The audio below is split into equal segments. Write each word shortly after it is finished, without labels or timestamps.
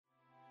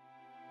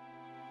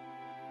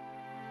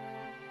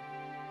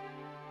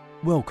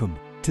Welcome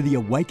to the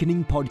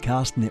Awakening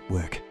Podcast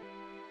Network.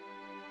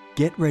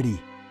 Get ready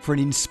for an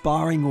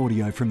inspiring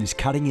audio from this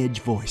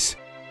cutting-edge voice.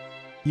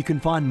 You can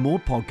find more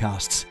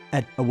podcasts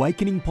at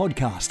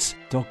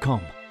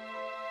awakeningpodcasts.com.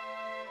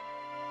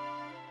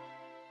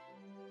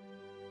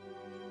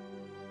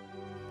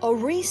 A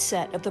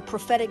reset of the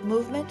prophetic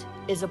movement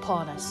is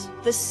upon us.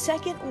 The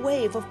second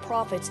wave of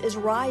prophets is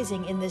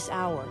rising in this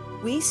hour.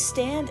 We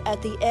stand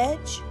at the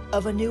edge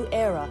of a new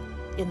era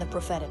in the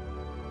prophetic.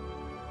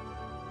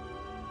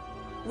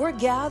 We're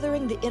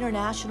gathering the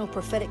international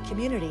prophetic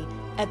community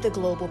at the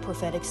Global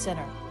Prophetic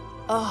Center,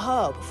 a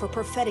hub for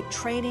prophetic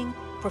training,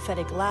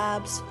 prophetic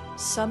labs,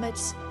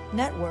 summits,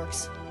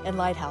 networks, and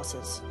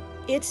lighthouses.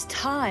 It's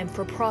time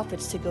for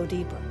prophets to go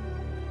deeper.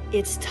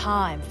 It's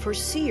time for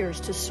seers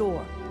to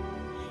soar.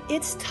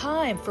 It's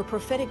time for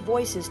prophetic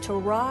voices to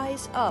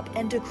rise up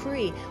and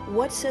decree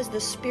what says the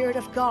Spirit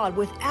of God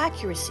with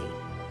accuracy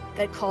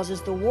that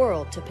causes the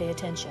world to pay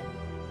attention.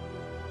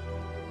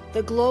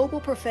 The Global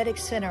Prophetic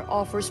Center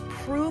offers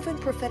proven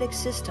prophetic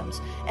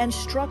systems and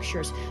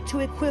structures to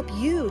equip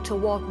you to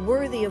walk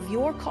worthy of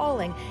your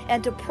calling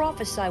and to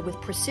prophesy with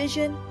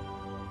precision,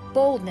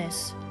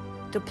 boldness,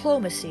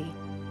 diplomacy,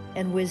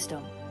 and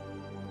wisdom.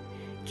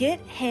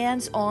 Get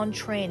hands-on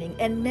training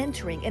and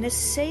mentoring in a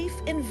safe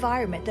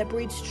environment that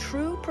breeds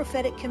true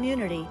prophetic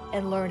community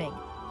and learning.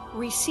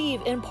 Receive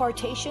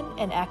impartation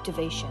and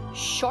activation.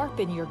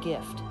 Sharpen your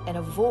gift and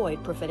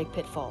avoid prophetic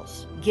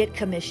pitfalls. Get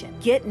commissioned.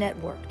 Get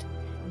networked.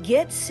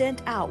 Get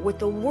sent out with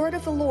the word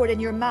of the Lord in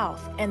your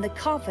mouth and the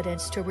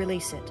confidence to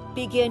release it.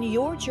 Begin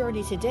your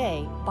journey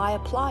today by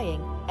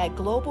applying at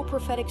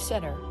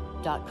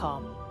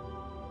globalpropheticcenter.com.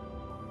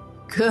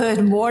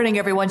 Good morning,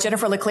 everyone.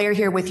 Jennifer LeClaire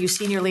here with you,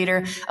 Senior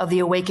Leader of the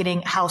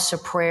Awakening House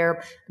of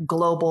Prayer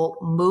Global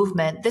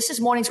Movement. This is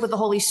Mornings with the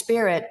Holy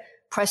Spirit,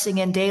 pressing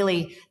in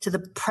daily to the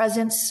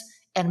presence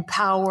and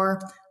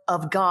power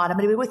of God. I'm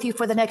going to be with you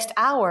for the next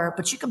hour,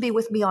 but you can be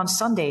with me on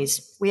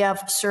Sundays. We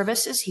have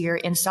services here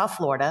in South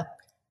Florida,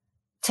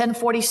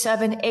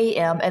 10:47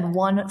 a.m. and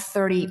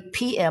 1:30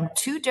 p.m.,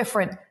 two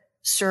different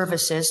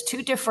services,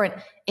 two different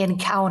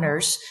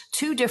encounters,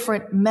 two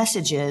different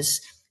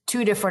messages,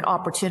 two different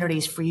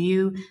opportunities for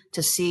you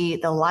to see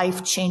the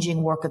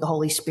life-changing work of the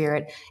Holy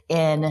Spirit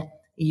in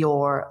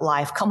your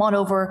life. Come on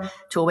over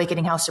to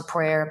Awakening House of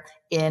Prayer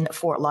in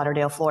Fort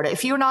Lauderdale, Florida.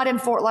 If you're not in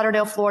Fort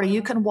Lauderdale, Florida,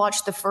 you can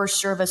watch the first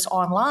service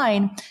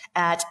online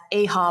at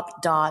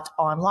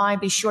ahop.online.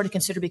 Be sure to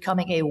consider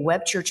becoming a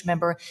web church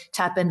member.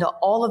 Tap into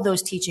all of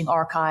those teaching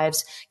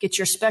archives, get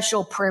your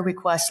special prayer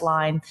request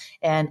line,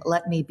 and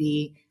let me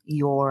be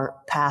your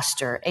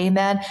pastor.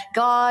 Amen.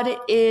 God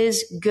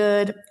is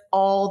good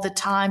all the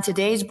time.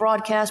 Today's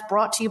broadcast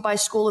brought to you by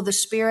School of the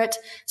Spirit,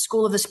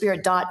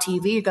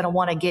 schoolofthespirit.tv. You're going to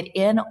want to get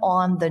in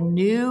on the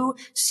new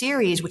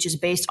series, which is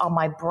based on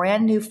my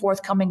brand new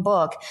forthcoming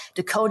book,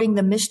 Decoding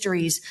the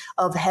Mysteries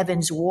of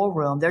Heaven's War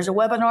Room. There's a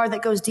webinar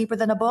that goes deeper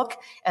than a book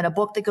and a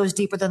book that goes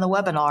deeper than the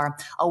webinar,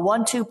 a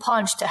 1-2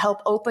 punch to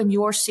help open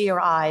your seer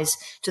eyes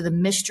to the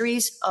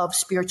mysteries of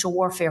spiritual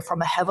warfare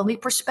from a heavenly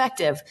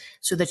perspective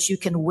so that you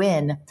can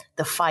win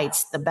the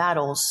fights, the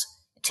battles,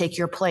 take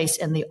your place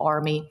in the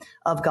army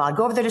of God.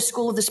 Go over there to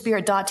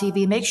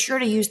schoolofthespirit.tv. Make sure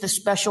to use the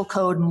special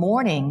code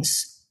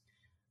mornings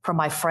for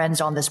my friends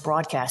on this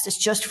broadcast. It's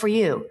just for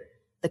you.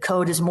 The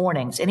code is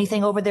mornings.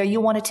 Anything over there you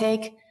want to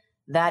take,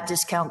 that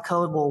discount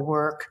code will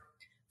work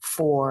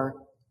for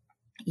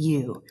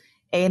you.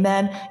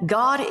 Amen.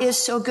 God is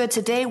so good.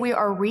 Today we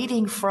are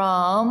reading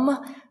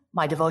from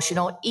my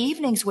devotional,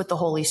 Evenings with the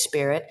Holy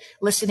Spirit,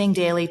 listening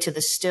daily to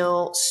the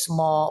still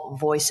small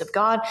voice of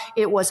God.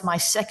 It was my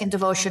second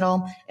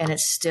devotional, and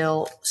it's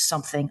still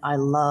something I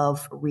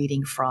love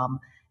reading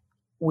from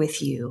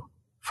with you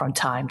from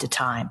time to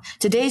time.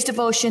 Today's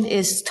devotion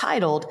is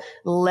titled,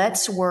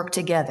 Let's Work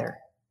Together.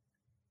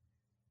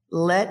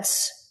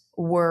 Let's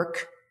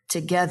work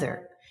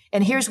together.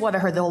 And here's what I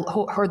heard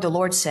the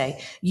Lord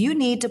say. You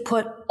need to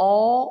put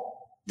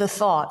all the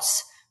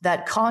thoughts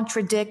that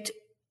contradict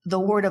the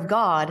word of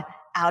God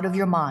out of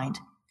your mind.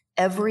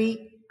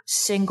 Every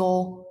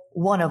single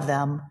one of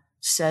them,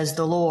 says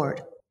the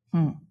Lord.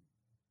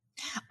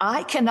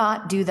 I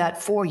cannot do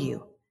that for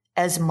you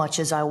as much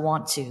as I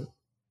want to.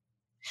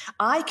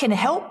 I can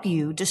help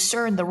you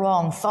discern the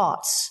wrong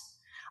thoughts.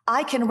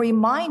 I can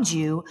remind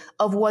you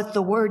of what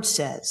the word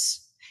says.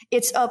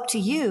 It's up to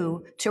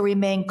you to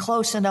remain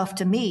close enough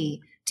to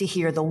me to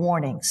hear the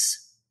warnings.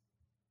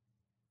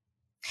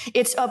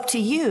 It's up to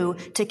you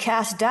to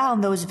cast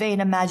down those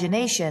vain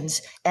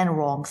imaginations and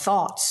wrong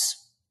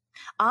thoughts.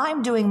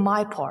 I'm doing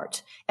my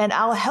part, and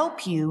I'll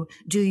help you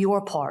do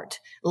your part.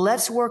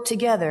 Let's work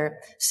together,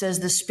 says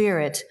the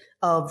Spirit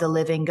of the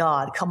living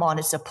God. Come on,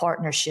 it's a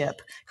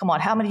partnership. Come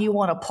on, how many of you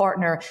want to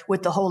partner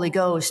with the Holy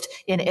Ghost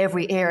in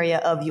every area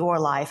of your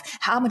life?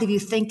 How many of you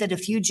think that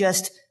if you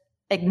just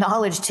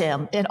acknowledged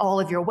him in all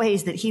of your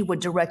ways, that he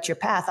would direct your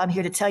path. I'm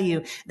here to tell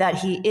you that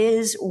he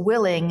is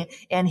willing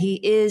and he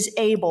is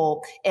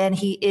able and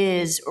he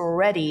is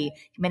ready.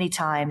 Many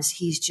times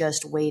he's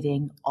just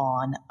waiting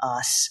on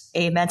us.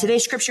 Amen.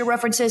 Today's scripture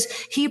references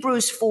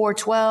Hebrews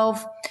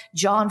 4:12,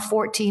 John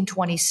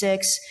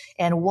 14:26,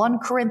 and 1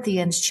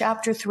 Corinthians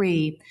chapter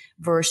 3,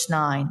 verse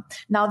 9.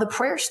 Now the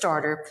prayer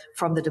starter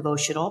from the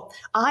devotional,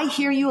 I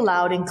hear you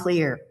loud and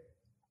clear.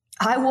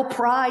 I will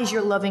prize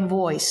your loving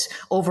voice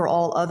over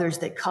all others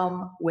that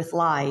come with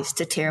lies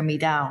to tear me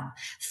down.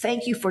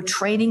 Thank you for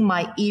training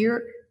my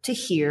ear to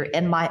hear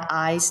and my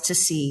eyes to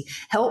see.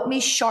 Help me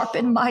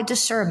sharpen my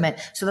discernment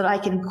so that I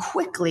can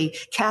quickly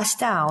cast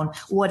down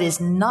what is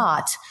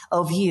not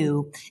of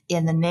you.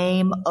 In the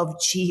name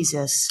of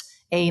Jesus,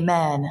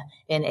 amen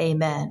and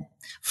amen.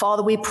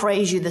 Father, we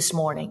praise you this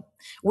morning.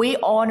 We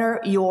honor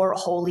your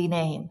holy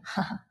name.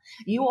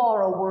 You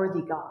are a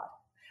worthy God,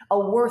 a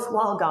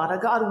worthwhile God, a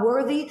God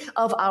worthy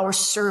of our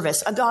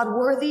service, a God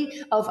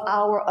worthy of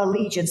our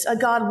allegiance, a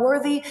God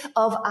worthy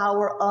of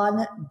our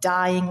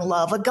undying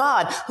love, a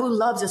God who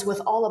loves us with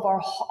all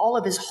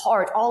of his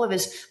heart, all of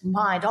his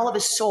mind, all of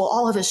his soul,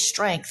 all of his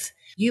strength.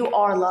 You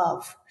are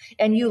love,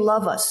 and you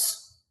love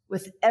us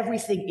with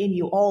everything in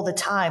you all the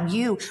time.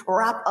 You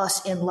wrap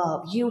us in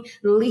love. You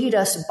lead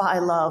us by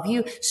love.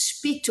 You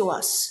speak to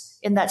us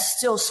in that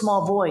still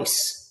small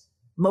voice,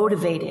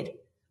 motivated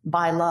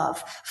by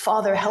love.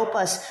 Father, help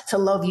us to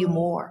love you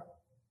more.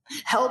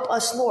 Help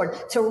us, Lord,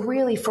 to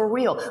really, for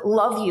real,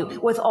 love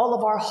you with all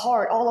of our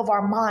heart, all of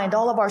our mind,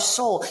 all of our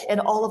soul, and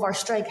all of our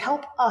strength.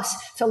 Help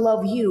us to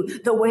love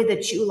you the way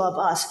that you love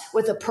us,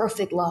 with a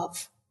perfect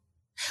love.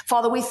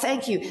 Father, we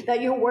thank you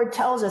that your word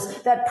tells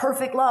us that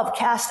perfect love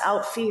casts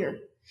out fear.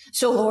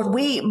 So, Lord,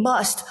 we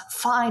must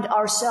find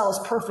ourselves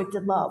perfect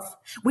in love.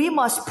 We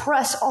must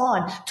press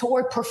on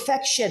toward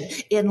perfection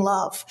in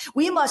love.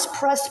 We must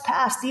press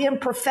past the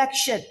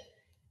imperfection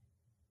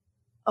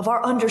of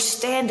our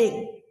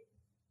understanding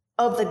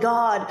of the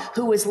God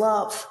who is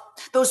love.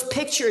 Those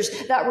pictures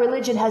that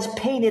religion has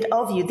painted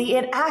of you, the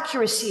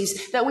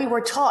inaccuracies that we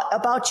were taught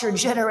about your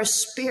generous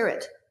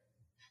spirit,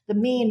 the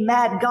mean,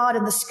 mad God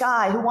in the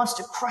sky who wants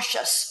to crush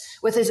us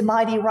with his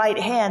mighty right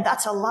hand.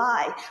 That's a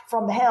lie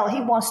from hell. He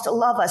wants to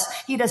love us.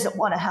 He doesn't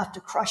want to have to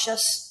crush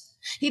us.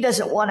 He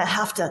doesn't want to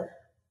have to.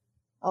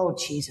 Oh,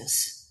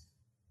 Jesus.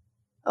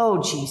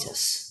 Oh,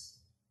 Jesus.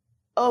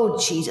 Oh,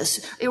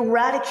 Jesus.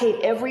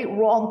 Eradicate every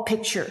wrong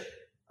picture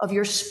of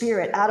your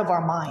spirit out of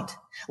our mind.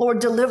 Lord,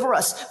 deliver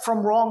us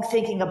from wrong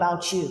thinking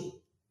about you.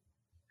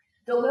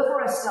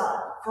 Deliver us,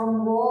 God,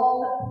 from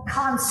wrong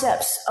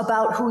concepts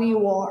about who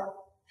you are.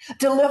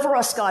 Deliver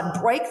us,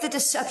 God. Break the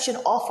deception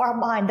off our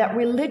mind that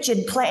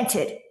religion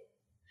planted,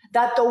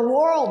 that the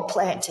world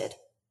planted,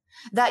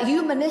 that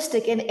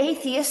humanistic and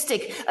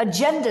atheistic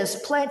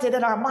agendas planted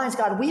in our minds.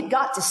 God, we've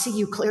got to see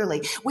you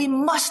clearly. We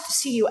must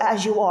see you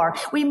as you are.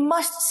 We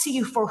must see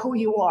you for who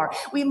you are.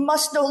 We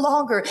must no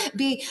longer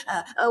be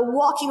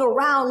walking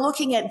around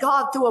looking at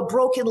God through a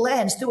broken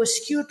lens, through a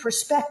skewed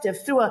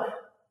perspective, through a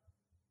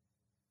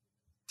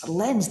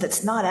lens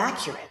that's not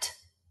accurate.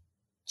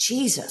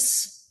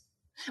 Jesus,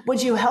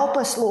 would you help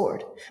us,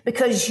 Lord?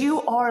 Because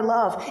you are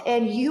love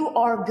and you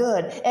are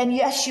good. And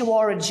yes, you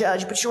are a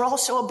judge, but you're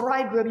also a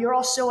bridegroom. You're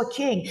also a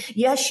king.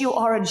 Yes, you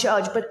are a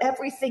judge, but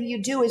everything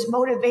you do is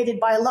motivated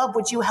by love.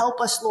 Would you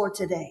help us, Lord,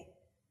 today?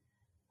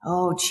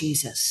 Oh,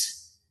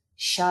 Jesus.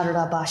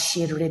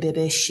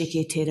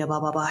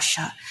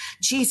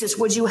 Jesus,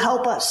 would you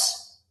help us?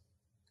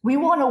 We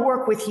want to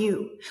work with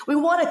you. We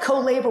want to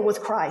co-labor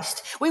with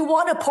Christ. We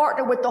want to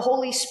partner with the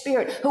Holy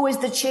Spirit, who is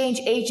the change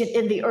agent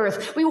in the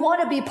earth. We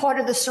want to be part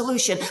of the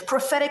solution,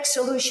 prophetic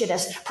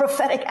solutionists,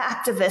 prophetic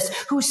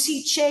activists who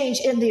see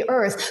change in the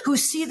earth, who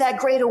see that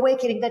great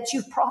awakening that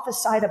you've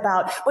prophesied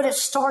about. But it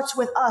starts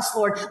with us,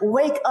 Lord.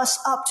 Wake us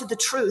up to the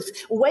truth.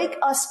 Wake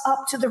us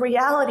up to the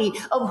reality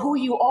of who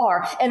you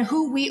are and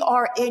who we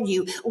are in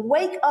you.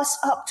 Wake us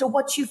up to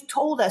what you've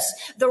told us,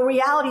 the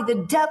reality,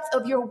 the depth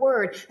of your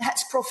word.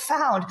 That's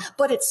profound,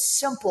 but it's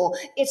simple.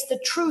 It's the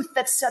truth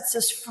that sets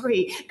us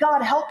free.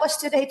 God, help us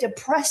today to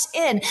press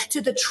in to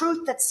the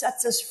truth that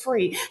sets us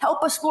free.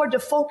 Help us, Lord, to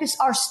focus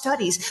our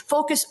studies,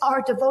 focus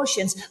our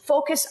devotions,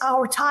 focus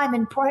our time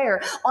in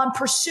prayer on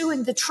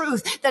pursuing the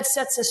truth that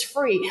sets us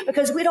free,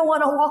 because we don't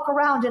want to walk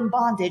around in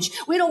bondage.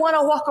 We don't want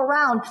to walk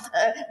around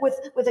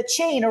with a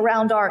chain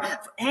around our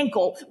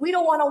ankle. We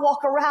don't want to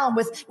walk around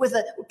with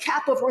a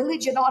cap of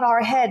religion on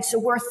our head.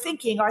 So our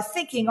thinking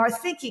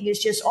is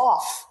just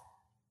off.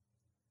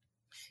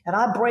 And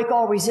I break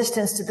all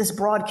resistance to this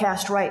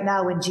broadcast right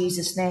now in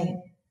Jesus'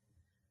 name,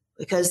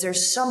 because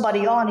there's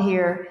somebody on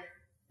here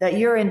that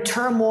you're in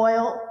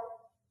turmoil,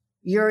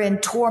 you're in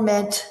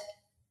torment,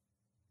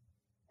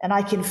 and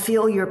I can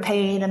feel your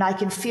pain, and I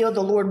can feel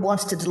the Lord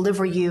wants to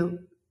deliver you.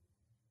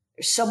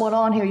 There's someone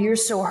on here, you're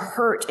so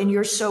hurt and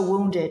you're so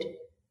wounded.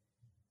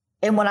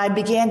 And when I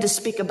began to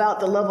speak about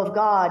the love of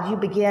God, you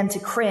began to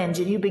cringe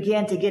and you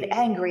began to get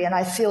angry, and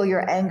I feel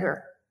your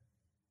anger.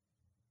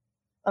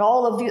 And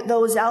all of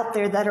those out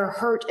there that are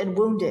hurt and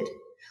wounded,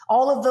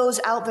 All of those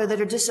out there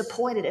that are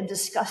disappointed and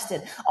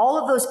disgusted, all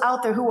of those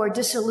out there who are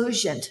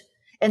disillusioned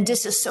and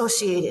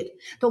disassociated,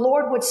 the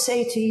Lord would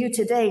say to you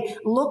today,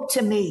 look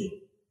to me.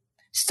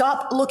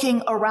 Stop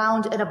looking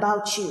around and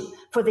about you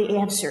for the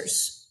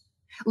answers.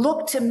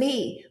 Look to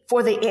me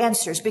for the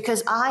answers,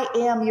 because I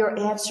am your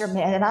answer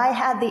man, and I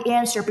had the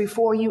answer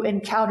before you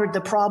encountered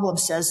the problem,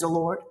 says the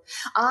Lord.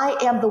 I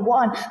am the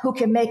one who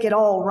can make it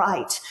all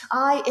right.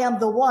 I am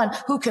the one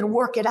who can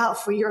work it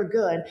out for your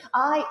good.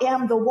 I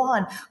am the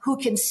one who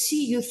can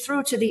see you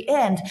through to the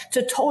end,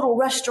 to total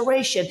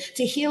restoration,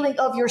 to healing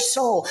of your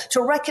soul,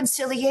 to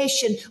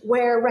reconciliation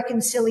where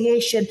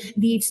reconciliation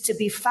needs to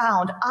be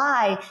found.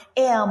 I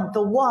am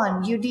the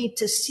one you need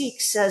to seek,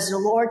 says the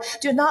Lord.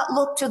 Do not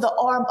look to the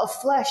arm of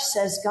flesh,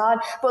 says God,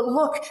 but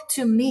look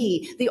to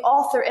me, the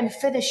author and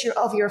finisher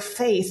of your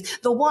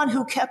faith, the one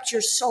who kept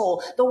your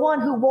soul, the one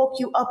who woke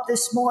you up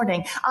this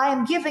morning. I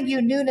am giving you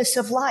newness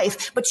of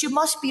life, but you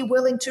must be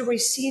willing to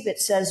receive it,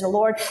 says the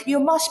Lord. You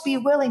must be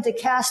willing to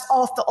cast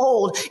off the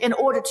old in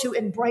order to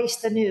embrace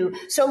the new.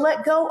 So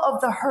let go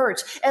of the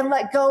hurt and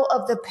let go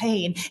of the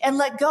pain and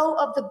let go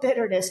of the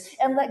bitterness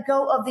and let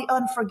go of the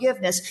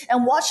unforgiveness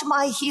and watch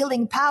my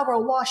healing power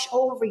wash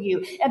over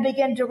you and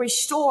begin to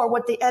restore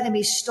what the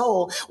enemy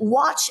stole.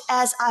 Watch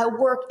as I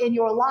work in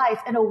your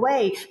life in a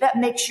way that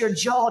makes your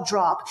jaw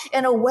drop,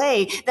 in a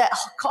way that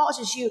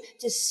causes you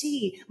to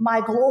see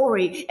my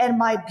glory and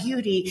my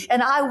beauty.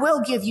 And I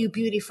will give you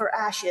beauty for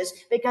ashes,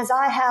 because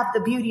I have the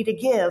beauty to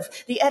give.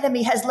 The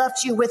enemy has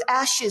left you with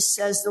ashes,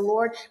 says the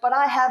Lord, but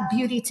I have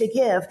beauty to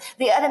give.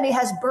 The enemy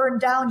has burned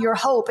down your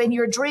hope and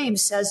your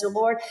dreams, says the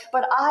Lord,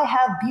 but I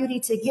have beauty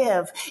to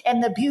give.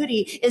 And the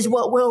beauty is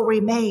what will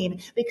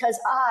remain, because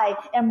I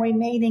am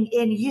remaining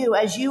in you.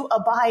 As you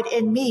abide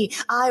in me,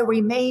 I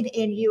remain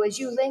in you. As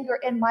you linger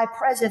in my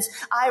presence,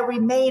 I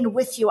remain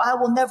with you. I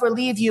will never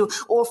leave you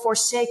or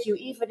forsake you.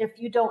 Even if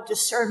you don't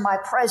discern my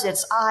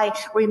presence, I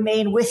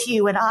remain with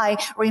you, and I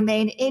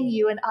remain in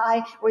you, and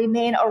I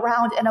remain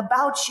around and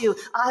about you.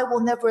 I will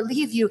never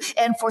leave you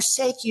and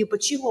forsake you,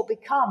 but you will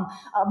become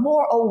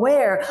more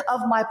aware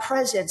of my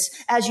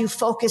presence as you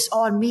focus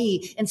on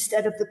me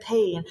instead of the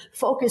pain.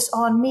 Focus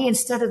on me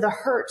instead of the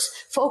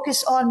hurts.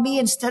 Focus on me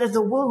instead of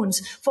the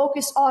wounds.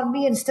 Focus on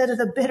me instead of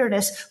the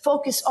bitterness.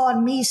 Focus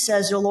on me,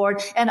 says the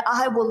Lord, and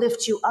I will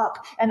lift you up,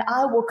 and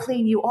I will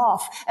clean you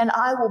off, and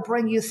I will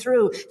bring you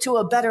through to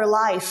a better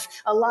life,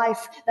 a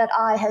life that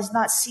eye has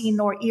not seen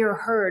nor ear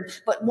heard,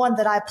 but one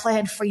that I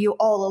planned for you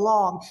all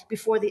along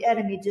before the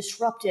enemy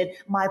disrupted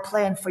my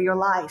plan for your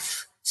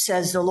life,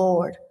 says the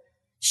Lord.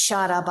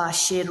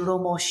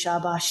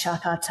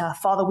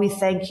 Father, we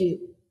thank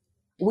you.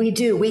 We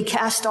do. We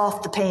cast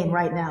off the pain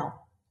right now.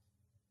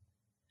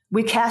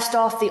 We cast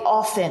off the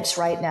offense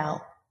right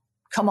now.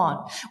 Come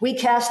on. We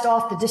cast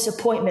off the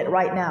disappointment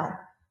right now.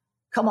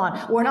 Come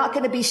on. We're not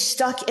going to be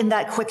stuck in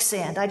that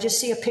quicksand. I just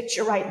see a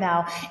picture right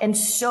now. And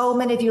so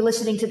many of you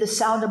listening to the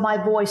sound of my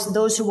voice, and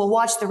those who will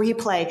watch the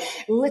replay,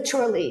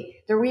 literally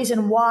the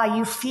reason why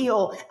you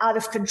feel out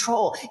of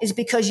control is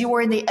because you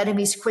were in the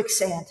enemy's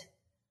quicksand.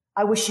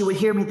 I wish you would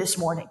hear me this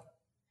morning.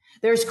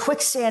 There's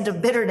quicksand of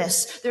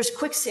bitterness. There's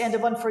quicksand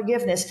of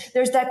unforgiveness.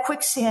 There's that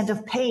quicksand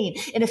of pain.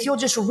 And if you'll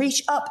just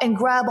reach up and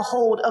grab a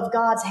hold of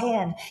God's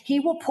hand, he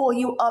will pull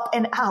you up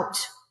and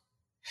out,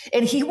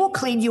 and he will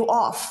clean you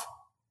off,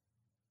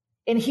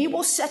 and he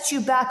will set you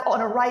back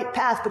on a right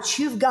path. But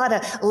you've got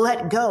to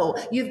let go.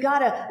 You've got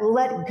to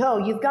let go.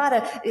 You've got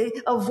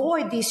to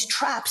avoid these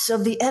traps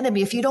of the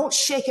enemy. If you don't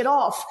shake it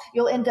off,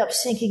 you'll end up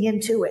sinking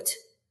into it.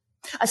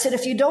 I said,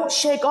 if you don't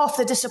shake off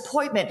the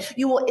disappointment,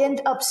 you will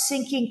end up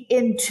sinking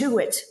into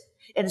it.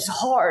 And it's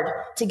hard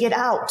to get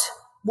out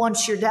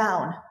once you're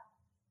down.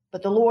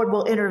 But the Lord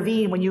will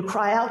intervene when you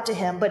cry out to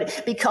him. But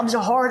it becomes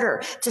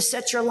harder to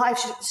set your life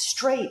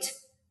straight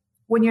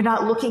when you're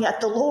not looking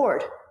at the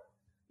Lord.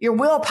 Your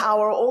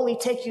willpower will only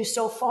take you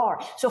so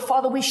far. So,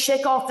 Father, we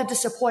shake off the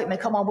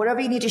disappointment. Come on,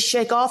 whatever you need to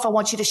shake off, I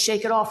want you to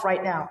shake it off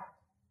right now.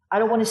 I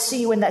don't want to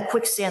see you in that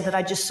quicksand that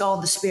I just saw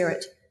in the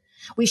spirit.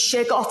 We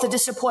shake off the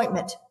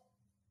disappointment.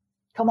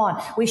 Come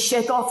on. We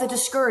shake off the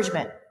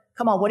discouragement.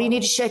 Come on. What do you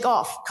need to shake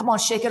off? Come on,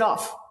 shake it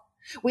off.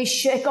 We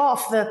shake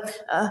off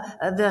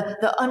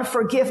the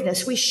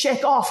unforgiveness. We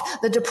shake off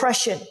the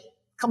depression.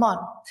 Come on.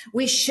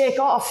 We shake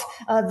off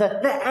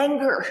the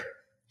anger.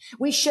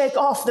 We shake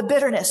off the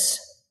bitterness.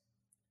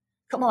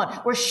 Come on.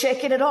 We're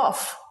shaking it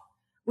off.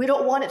 We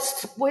don't want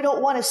it. We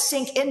don't want to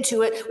sink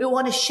into it. We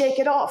want to shake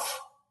it off.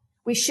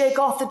 We shake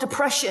off the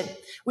depression.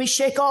 We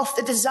shake off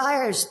the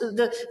desires,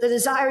 the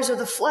desires of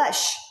the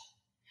flesh.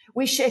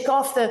 We shake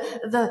off the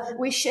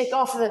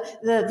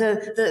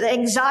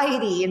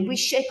anxiety, and we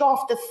shake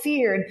off the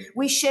fear, and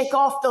we shake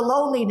off the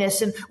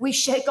loneliness, and we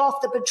shake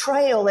off the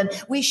betrayal, and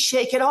we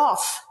shake it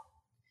off.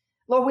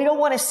 Lord, we don't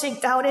want to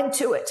sink down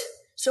into it.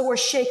 So we're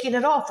shaking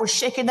it off. We're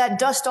shaking that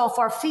dust off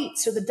our feet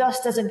so the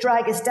dust doesn't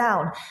drag us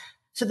down,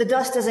 so the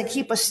dust doesn't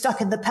keep us stuck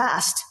in the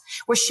past.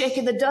 We're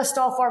shaking the dust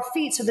off our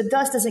feet so the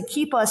dust doesn't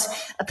keep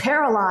us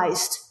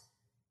paralyzed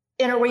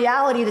in a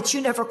reality that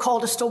you never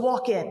called us to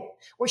walk in.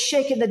 We're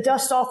shaking the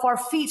dust off our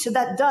feet so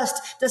that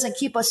dust doesn't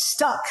keep us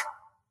stuck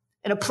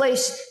in a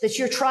place that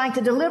you're trying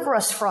to deliver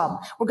us from.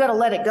 We're going to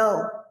let it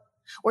go.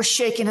 We're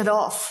shaking it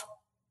off.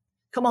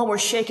 Come on, we're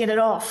shaking it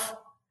off.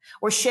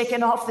 We're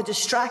shaking off the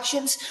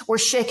distractions. We're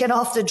shaking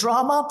off the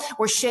drama.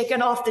 We're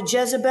shaking off the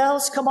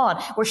Jezebels. Come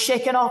on. We're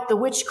shaking off the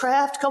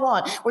witchcraft. Come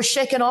on. We're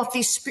shaking off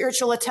these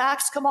spiritual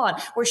attacks. Come on.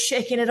 We're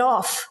shaking it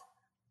off.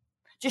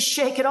 Just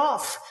shake it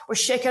off. We're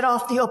shaking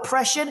off the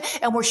oppression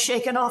and we're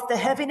shaking off the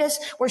heaviness.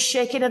 We're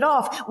shaking it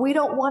off. We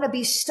don't want to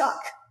be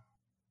stuck.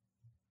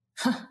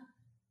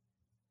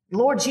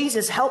 Lord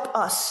Jesus, help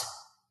us.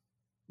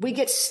 We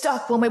get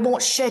stuck when we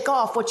won't shake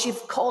off what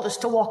you've called us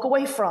to walk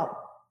away from.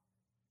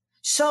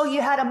 So you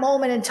had a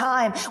moment in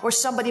time where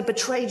somebody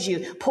betrayed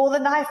you. Pull the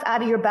knife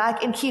out of your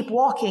back and keep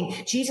walking.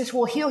 Jesus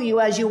will heal you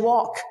as you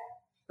walk.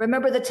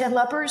 Remember the 10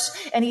 lepers?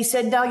 And he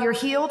said, now you're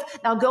healed.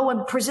 Now go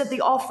and present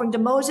the offering to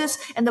Moses.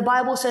 And the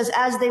Bible says,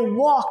 as they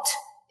walked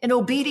in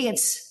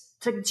obedience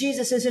to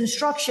Jesus'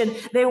 instruction,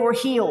 they were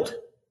healed.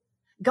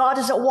 God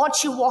doesn't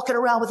want you walking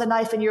around with a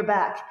knife in your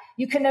back.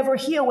 You can never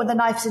heal when the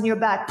knife's in your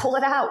back. Pull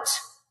it out.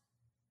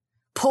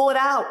 Pull it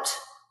out.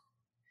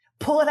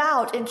 Pull it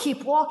out and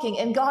keep walking,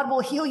 and God will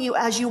heal you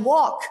as you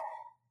walk.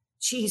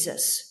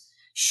 Jesus.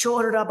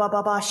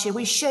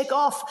 We shake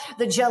off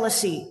the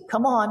jealousy.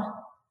 Come on.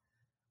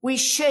 We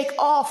shake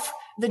off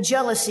the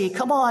jealousy.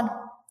 Come on.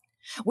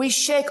 We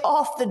shake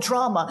off the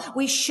drama.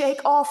 We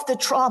shake off the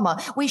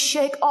trauma. We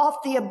shake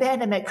off the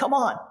abandonment. Come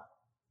on.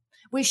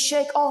 We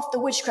shake off the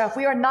witchcraft.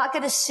 We are not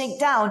going to sink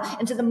down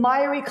into the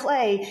miry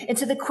clay,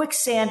 into the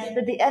quicksand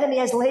that the enemy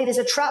has laid as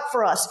a trap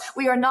for us.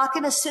 We are not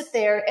going to sit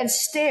there and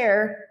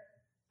stare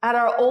at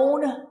our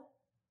own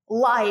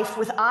life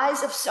with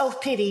eyes of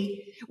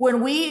self-pity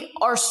when we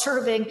are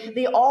serving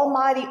the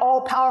almighty,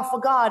 all-powerful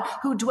God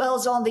who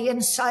dwells on the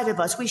inside of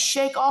us. We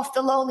shake off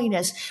the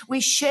loneliness.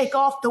 We shake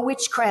off the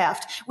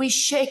witchcraft. We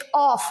shake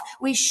off.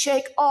 We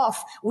shake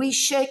off. We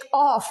shake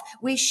off.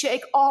 We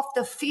shake off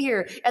the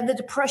fear and the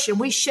depression.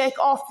 We shake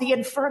off the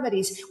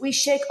infirmities. We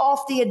shake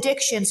off the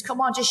addictions.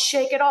 Come on, just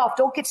shake it off.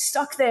 Don't get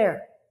stuck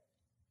there.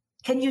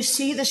 Can you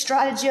see the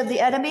strategy of the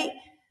enemy?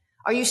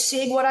 Are you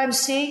seeing what I'm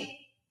seeing?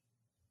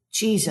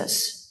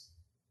 Jesus.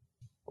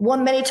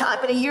 Many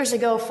years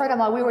ago, a friend of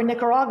mine, we were in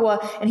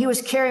Nicaragua, and he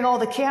was carrying all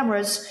the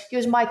cameras. He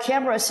was my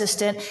camera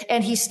assistant,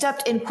 and he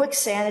stepped in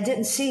quicksand and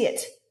didn't see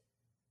it.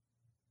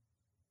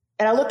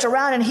 And I looked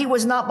around, and he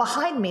was not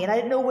behind me, and I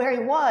didn't know where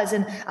he was.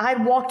 And I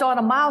had walked on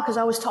a mile because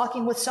I was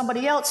talking with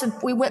somebody else, and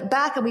we went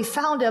back, and we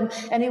found him,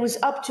 and he was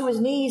up to his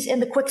knees in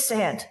the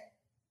quicksand.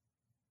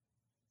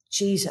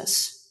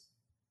 Jesus.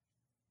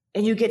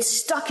 And you get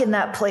stuck in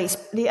that place.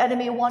 The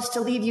enemy wants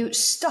to leave you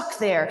stuck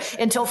there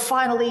until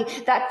finally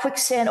that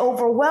quicksand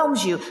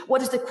overwhelms you.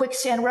 What is the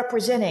quicksand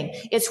representing?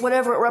 It's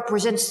whatever it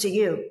represents to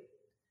you.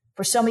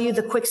 For some of you,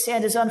 the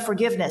quicksand is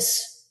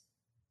unforgiveness.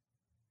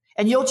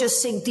 And you'll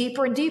just sink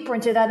deeper and deeper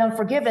into that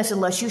unforgiveness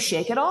unless you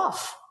shake it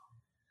off.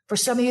 For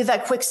some of you,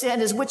 that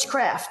quicksand is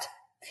witchcraft.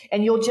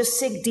 And you'll just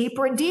sink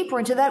deeper and deeper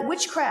into that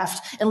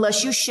witchcraft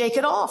unless you shake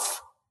it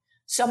off.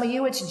 Some of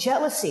you, it's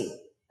jealousy.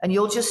 And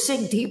you'll just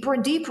sink deeper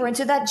and deeper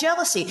into that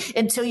jealousy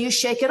until you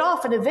shake it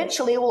off. And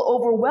eventually it will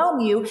overwhelm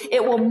you.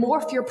 It will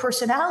morph your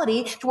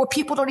personality to where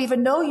people don't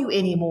even know you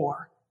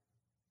anymore.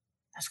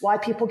 That's why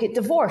people get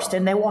divorced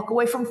and they walk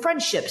away from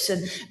friendships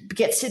and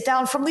sit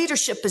down from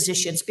leadership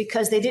positions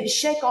because they didn't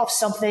shake off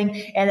something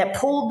and it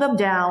pulled them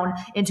down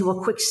into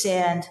a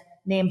quicksand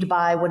named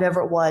by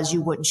whatever it was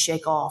you wouldn't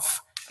shake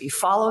off. Are you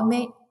following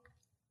me?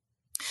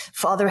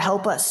 Father,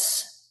 help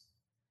us.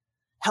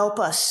 Help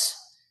us.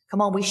 Come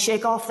on, we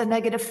shake off the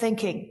negative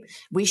thinking.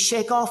 We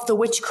shake off the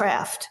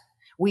witchcraft.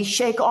 We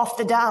shake off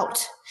the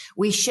doubt.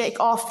 We shake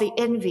off the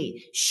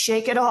envy.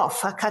 Shake it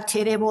off.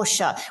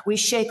 We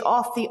shake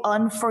off the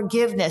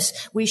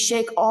unforgiveness. We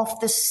shake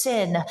off the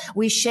sin.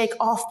 We shake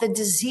off the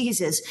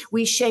diseases.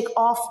 We shake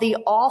off the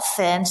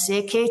offense.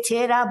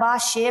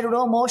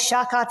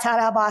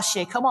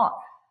 Come on.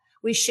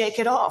 We shake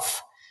it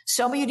off.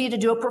 Some of you need to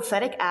do a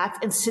prophetic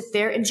act and sit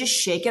there and just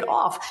shake it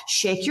off.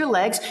 Shake your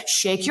legs,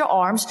 shake your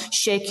arms,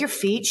 shake your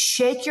feet,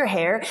 shake your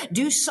hair.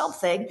 Do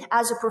something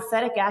as a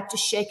prophetic act to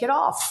shake it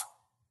off.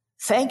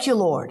 Thank you,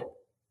 Lord.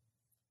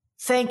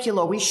 Thank you,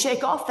 Lord. We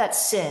shake off that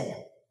sin.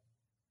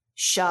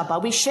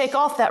 Shabbat. We shake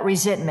off that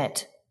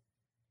resentment.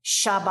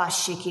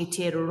 Shabbat.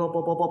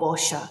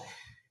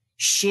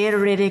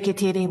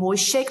 We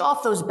shake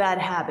off those bad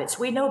habits.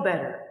 We know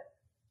better.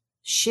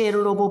 We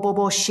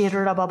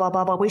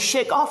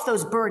shake off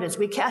those burdens.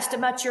 We cast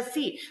them at your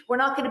feet. We're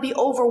not going to be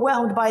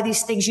overwhelmed by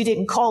these things you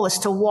didn't call us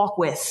to walk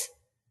with.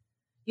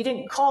 You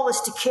didn't call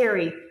us to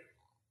carry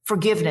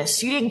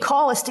forgiveness. You didn't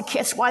call us to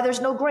kiss. Why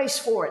there's no grace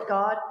for it,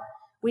 God?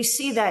 We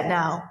see that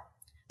now.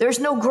 There's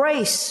no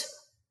grace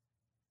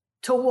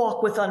to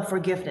walk with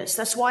unforgiveness.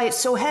 That's why it's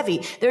so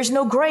heavy. There's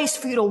no grace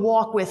for you to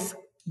walk with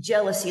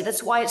jealousy.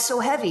 That's why it's so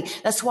heavy.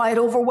 That's why it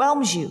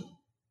overwhelms you.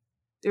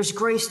 There's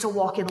grace to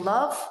walk in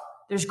love.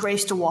 There's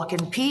grace to walk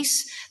in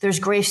peace. There's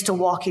grace to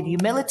walk in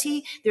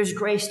humility. There's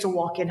grace to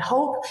walk in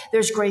hope.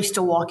 There's grace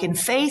to walk in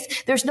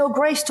faith. There's no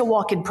grace to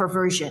walk in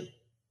perversion.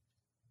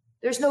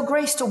 There's no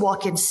grace to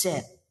walk in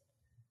sin.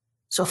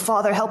 So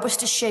Father, help us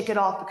to shake it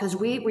off because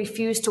we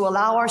refuse to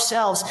allow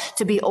ourselves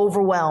to be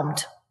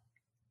overwhelmed.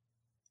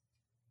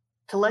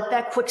 To let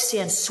that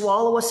quicksand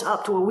swallow us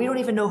up to where we don't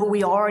even know who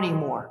we are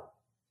anymore.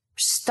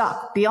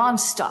 Stuck, beyond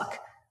stuck,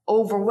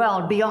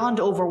 overwhelmed, beyond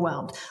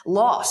overwhelmed,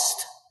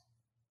 lost.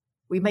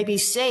 We may be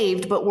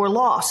saved, but we're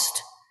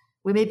lost.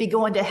 We may be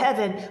going to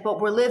heaven,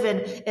 but we're living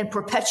in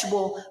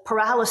perpetual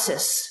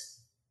paralysis,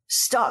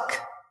 stuck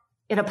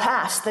in a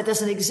past that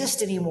doesn't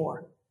exist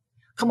anymore.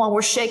 Come on,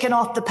 we're shaking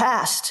off the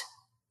past.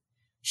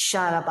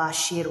 We're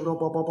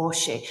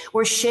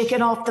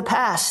shaking off the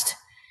past.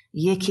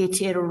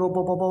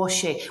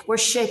 We're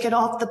shaking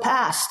off the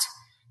past.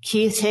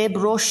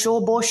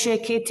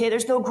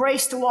 There's no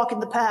grace to walk in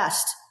the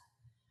past.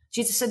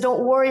 Jesus said,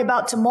 don't worry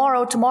about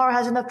tomorrow. Tomorrow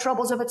has enough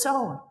troubles of its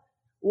own.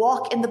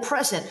 Walk in the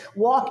present.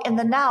 Walk in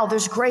the now.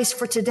 There's grace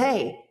for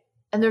today.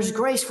 And there's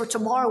grace for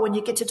tomorrow when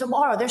you get to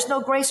tomorrow. There's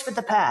no grace for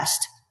the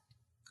past.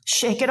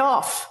 Shake it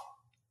off.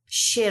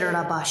 Shake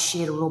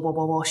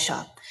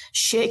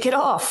it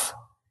off.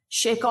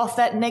 Shake off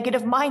that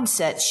negative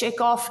mindset. Shake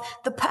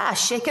off the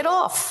past. Shake it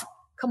off.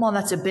 Come on,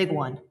 that's a big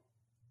one.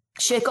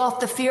 Shake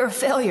off the fear of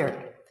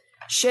failure.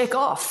 Shake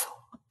off.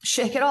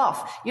 Shake it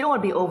off. You don't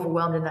want to be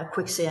overwhelmed in that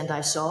quicksand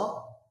I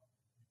saw.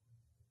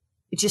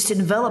 It just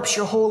envelops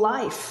your whole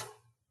life.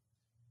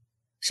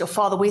 So,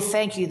 Father, we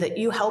thank you that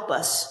you help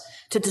us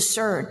to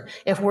discern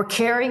if we're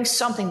carrying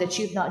something that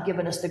you've not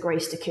given us the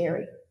grace to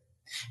carry.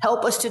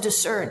 Help us to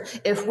discern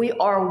if we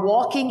are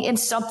walking in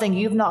something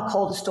you've not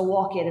called us to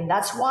walk in. And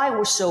that's why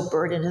we're so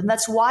burdened. And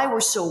that's why we're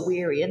so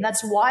weary. And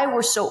that's why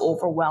we're so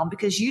overwhelmed,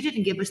 because you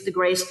didn't give us the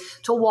grace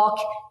to walk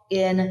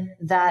in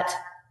that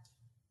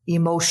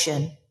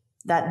emotion,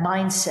 that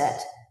mindset,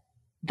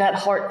 that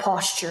heart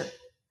posture.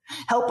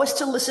 Help us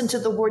to listen to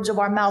the words of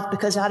our mouth,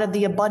 because out of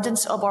the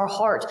abundance of our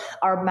heart,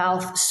 our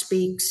mouth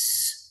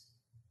speaks.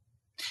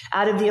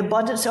 Out of the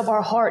abundance of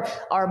our heart,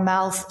 our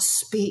mouth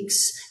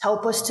speaks.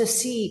 Help us to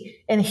see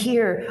and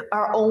hear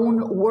our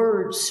own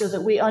words so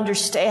that we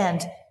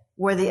understand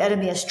where the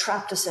enemy has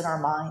trapped us in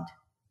our mind.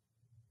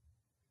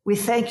 We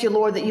thank you,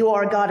 Lord, that you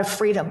are a God of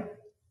freedom,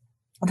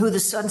 and who the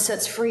Son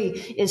sets free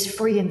is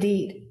free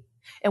indeed.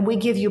 And we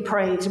give you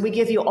praise, and we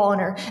give you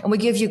honor, and we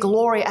give you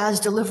glory as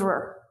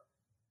deliverer,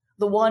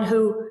 the one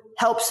who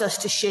helps us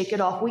to shake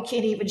it off. We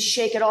can't even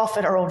shake it off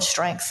in our own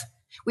strength.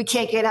 We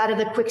can't get out of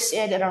the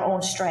quicksand in our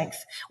own strength.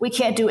 We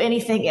can't do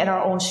anything in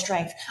our own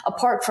strength.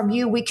 Apart from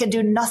you, we can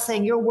do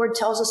nothing. Your word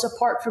tells us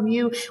apart from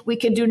you, we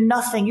can do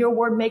nothing. Your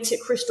word makes it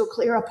crystal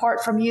clear.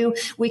 Apart from you,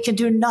 we can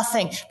do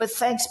nothing. But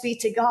thanks be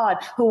to God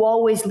who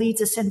always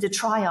leads us into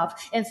triumph.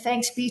 And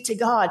thanks be to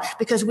God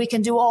because we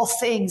can do all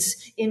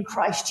things in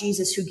Christ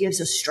Jesus who gives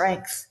us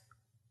strength.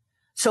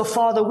 So,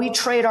 Father, we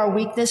trade our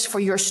weakness for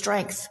your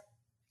strength.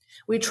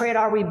 We trade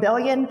our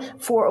rebellion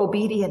for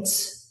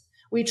obedience.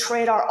 We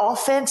trade our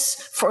offense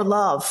for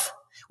love.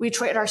 We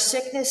trade our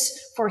sickness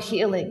for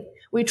healing.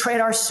 We trade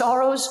our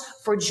sorrows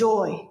for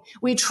joy.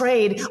 We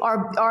trade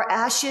our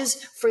ashes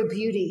for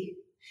beauty.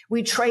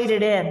 We trade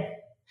it in.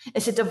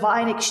 It's a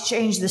divine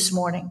exchange this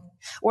morning.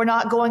 We're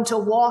not going to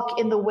walk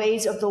in the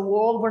ways of the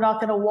world. We're not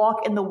going to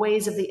walk in the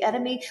ways of the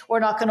enemy. We're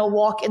not going to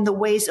walk in the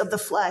ways of the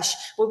flesh,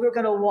 but we're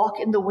going to walk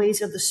in the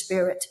ways of the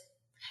Spirit.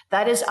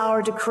 That is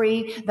our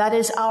decree. That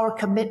is our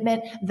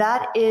commitment.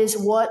 That is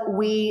what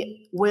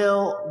we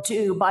will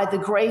do by the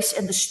grace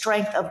and the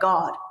strength of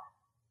God.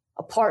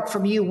 Apart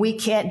from you, we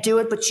can't do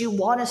it, but you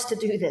want us to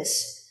do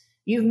this.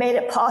 You've made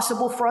it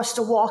possible for us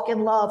to walk in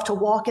love, to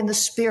walk in the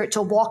Spirit,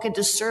 to walk in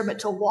discernment,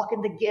 to walk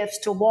in the gifts,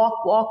 to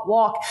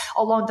walk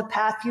along the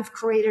path you've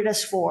created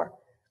us for.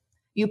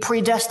 You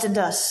predestined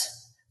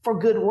us for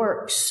good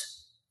works.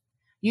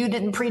 You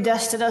didn't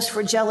predestine us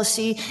for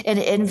jealousy and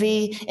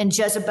envy and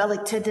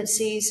Jezebelic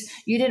tendencies.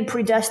 You didn't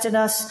predestine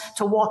us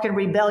to walk in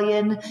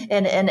rebellion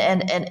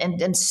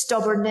and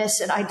stubbornness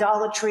and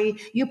idolatry.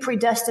 You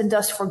predestined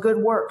us for good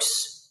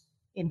works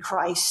in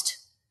Christ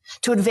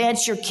to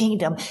advance your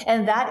kingdom.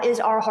 And that is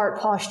our heart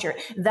posture.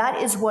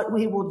 That is what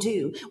we will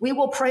do. We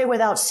will pray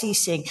without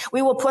ceasing.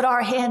 We will put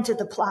our hand to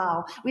the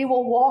plow. We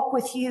will walk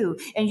with you,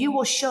 and you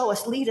will show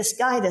us, lead us,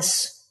 guide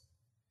us,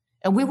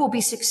 and we will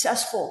be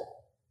successful.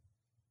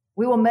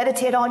 We will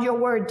meditate on your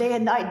word day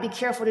and night. Be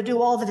careful to do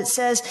all that it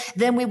says.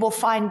 Then we will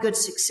find good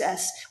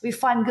success. We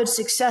find good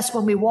success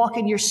when we walk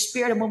in your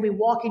Spirit and when we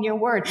walk in your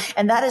word.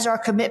 And that is our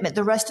commitment.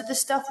 The rest of the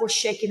stuff, we're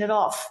shaking it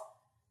off.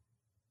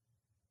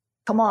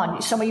 Come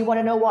on. Some of you want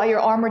to know why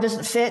your armor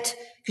doesn't fit?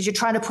 Because you're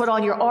trying to put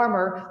on your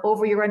armor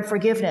over your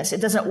unforgiveness.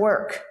 It doesn't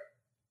work.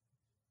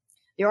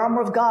 The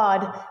armor of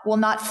God will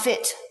not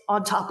fit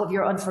on top of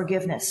your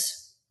unforgiveness.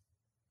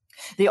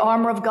 The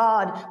armor of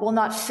God will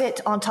not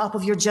fit on top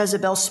of your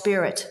Jezebel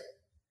spirit.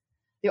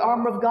 The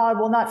armor of God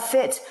will not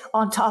fit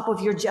on top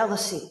of your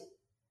jealousy.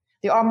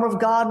 The armor of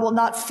God will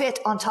not fit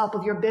on top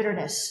of your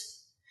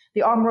bitterness.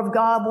 The armor of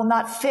God will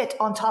not fit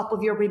on top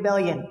of your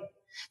rebellion.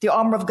 The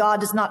armor of God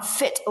does not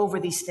fit over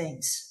these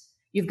things.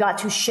 You've got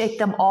to shake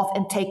them off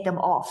and take them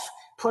off.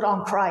 Put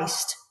on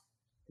Christ.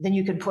 Then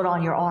you can put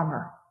on your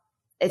armor.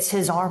 It's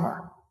his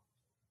armor.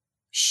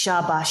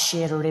 Come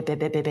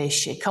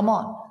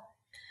on.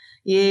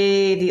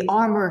 Yea, the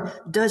armor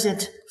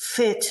doesn't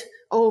fit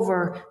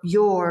over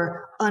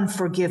your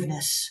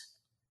unforgiveness.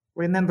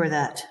 Remember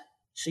that.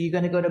 So you're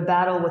going to go to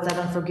battle with that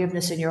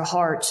unforgiveness in your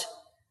heart.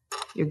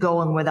 You're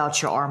going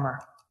without your armor.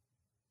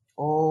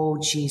 Oh,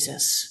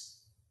 Jesus.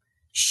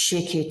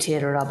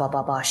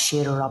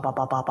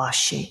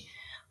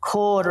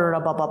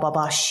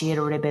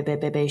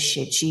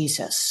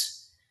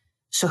 Jesus.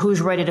 So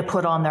who's ready to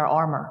put on their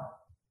armor?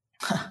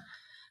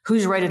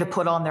 Who's ready to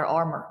put on their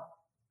armor?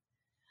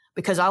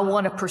 Because I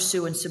want to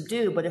pursue and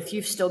subdue, but if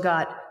you've still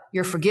got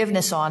your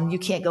forgiveness on, you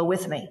can't go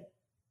with me.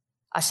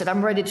 I said,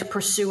 I'm ready to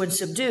pursue and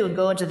subdue and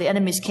go into the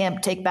enemy's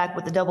camp, take back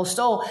what the devil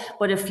stole.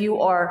 But if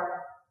you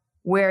are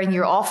wearing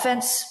your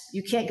offense,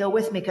 you can't go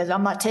with me because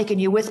I'm not taking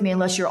you with me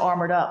unless you're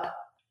armored up.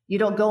 You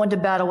don't go into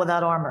battle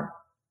without armor.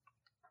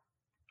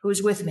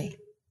 Who's with me?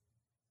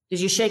 Did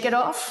you shake it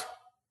off?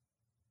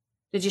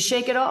 Did you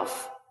shake it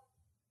off?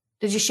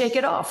 Did you shake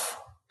it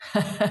off?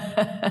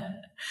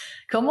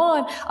 Come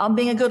on. I'm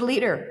being a good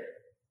leader.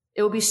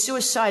 It would be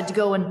suicide to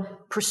go and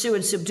pursue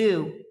and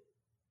subdue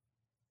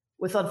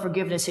with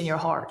unforgiveness in your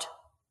heart.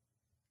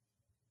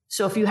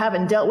 So if you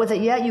haven't dealt with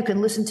it yet, you can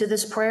listen to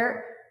this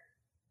prayer,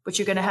 but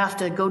you're going to have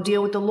to go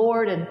deal with the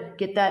Lord and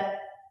get that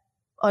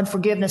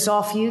unforgiveness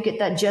off you, get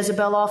that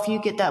Jezebel off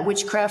you, get that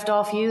witchcraft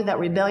off you, that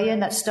rebellion,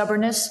 that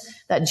stubbornness,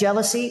 that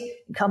jealousy,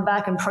 and come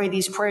back and pray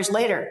these prayers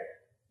later.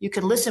 You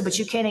can listen, but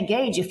you can't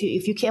engage if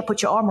you can't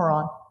put your armor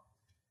on.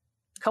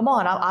 Come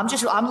on,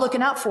 I'm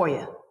looking out for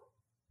you.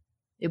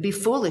 It'd be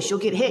foolish. You'll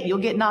get hit. You'll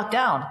get knocked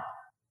down.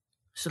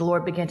 So the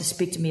Lord began to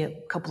speak to me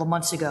a couple of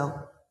months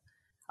ago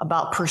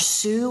about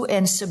pursue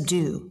and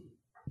subdue.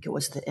 I think it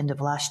was the end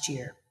of last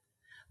year.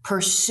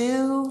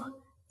 Pursue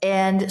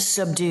and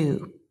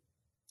subdue.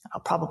 I'll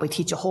probably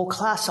teach a whole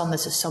class on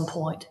this at some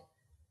point.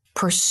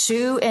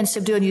 Pursue and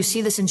subdue. And you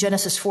see this in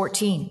Genesis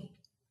 14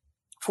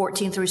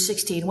 through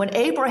 16. When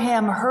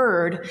Abraham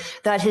heard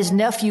that his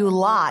nephew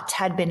Lot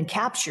had been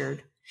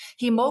captured,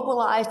 he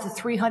mobilized the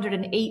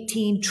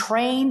 318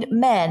 trained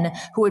men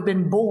who had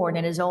been born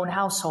in his own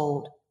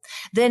household.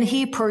 Then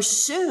he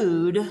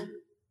pursued,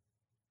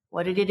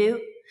 what did he do?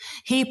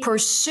 He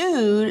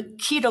pursued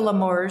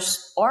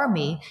Chedorlaomer's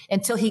army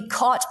until he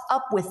caught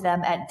up with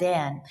them at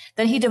Dan.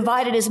 Then he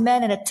divided his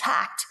men and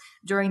attacked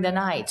during the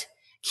night.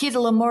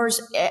 Chedorlaomer's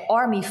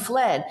army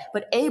fled,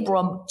 but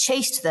Abram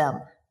chased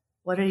them.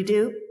 What did he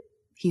do?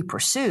 He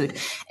pursued.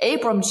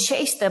 Abram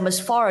chased them as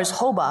far as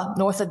Hobah,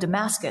 north of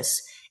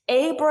Damascus.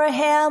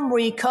 Abraham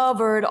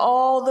recovered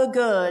all the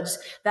goods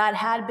that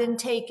had been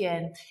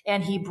taken,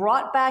 and he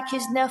brought back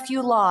his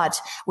nephew Lot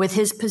with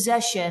his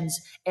possessions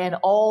and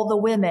all the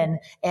women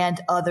and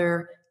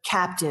other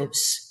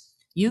captives.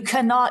 You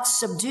cannot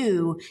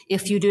subdue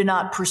if you do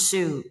not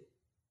pursue.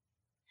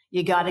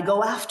 You got to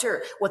go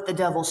after what the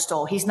devil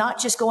stole. He's not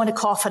just going to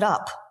cough it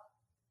up.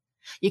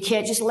 You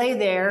can't just lay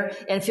there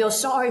and feel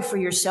sorry for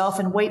yourself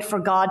and wait for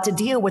God to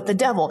deal with the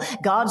devil.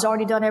 God's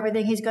already done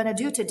everything he's going to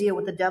do to deal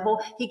with the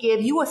devil. He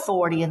gave you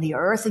authority in the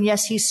earth. And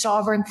yes, he's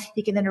sovereign.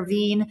 He can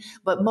intervene.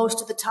 But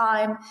most of the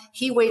time,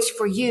 he waits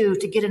for you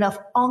to get enough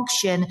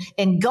unction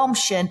and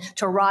gumption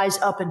to rise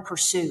up and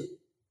pursue.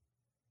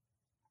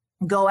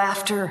 Go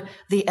after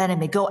the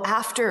enemy. Go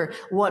after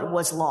what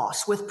was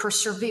lost with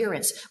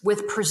perseverance,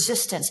 with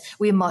persistence.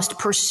 We must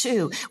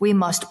pursue. We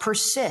must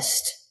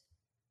persist.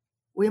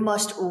 We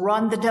must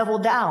run the devil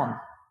down,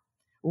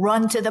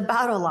 run to the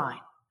battle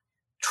line,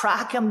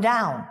 track him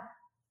down.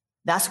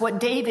 That's what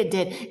David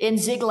did in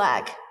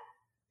Ziklag.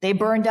 They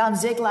burned down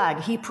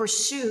Ziklag. He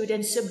pursued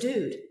and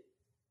subdued.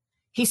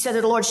 He said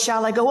to the Lord,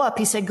 shall I go up?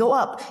 He said, go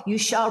up. You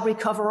shall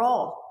recover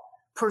all.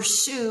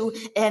 Pursue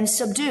and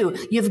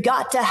subdue. You've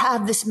got to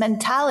have this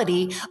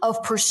mentality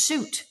of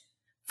pursuit.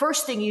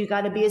 First thing you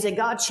got to be is a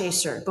God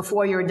chaser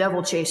before you're a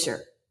devil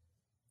chaser.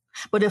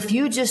 But if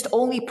you just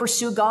only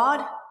pursue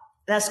God,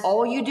 that's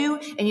all you do,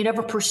 and you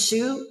never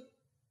pursue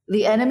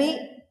the enemy,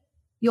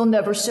 you'll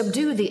never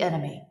subdue the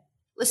enemy.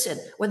 Listen,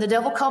 when the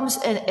devil comes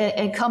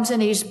and comes in,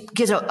 he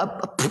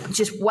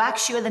just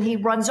whacks you and then he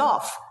runs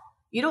off.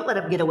 You don't let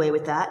him get away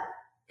with that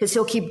because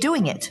he'll keep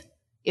doing it.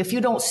 If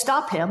you don't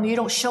stop him, you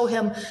don't show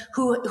him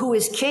who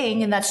is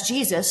king, and that's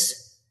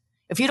Jesus.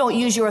 If you don't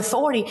use your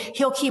authority,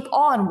 he'll keep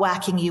on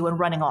whacking you and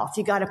running off.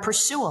 You got to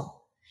pursue him.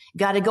 You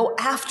got to go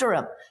after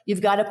him.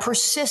 You've got to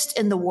persist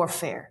in the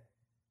warfare.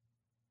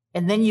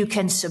 And then you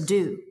can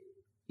subdue,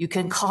 you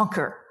can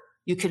conquer,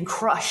 you can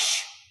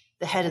crush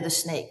the head of the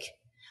snake.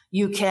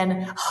 You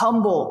can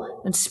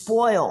humble and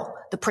spoil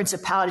the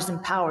principalities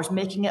and powers,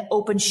 making an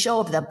open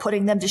show of them,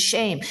 putting them to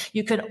shame.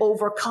 You can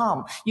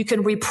overcome. You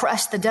can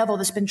repress the devil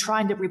that's been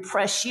trying to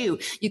repress you.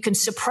 You can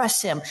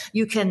suppress him.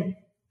 You can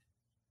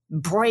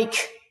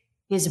break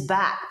his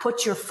back,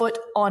 put your foot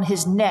on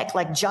his neck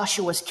like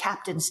Joshua's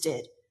captains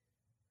did.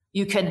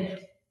 You can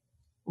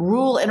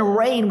rule and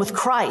reign with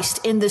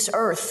Christ in this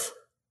earth.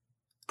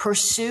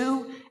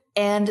 pursue,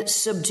 and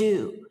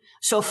subdue.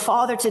 So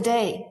Father,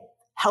 today,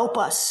 help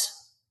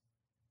us.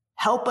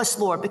 Help us,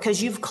 Lord,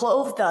 because you've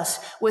clothed us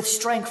with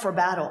strength for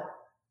battle.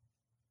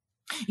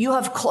 You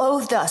have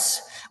clothed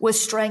us with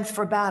strength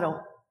for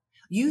battle.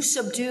 You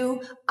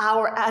subdue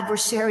our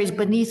adversaries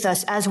beneath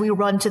us as we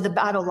run to the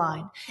battle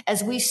line,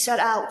 as we set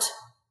out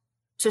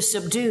to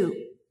subdue,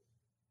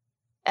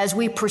 as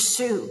we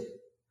pursue.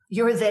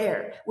 You're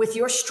there with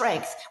your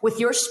strength,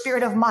 with your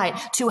spirit of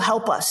might to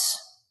help us.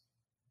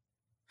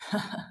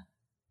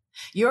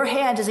 Your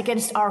hand is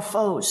against our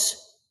foes.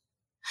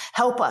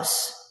 Help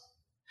us.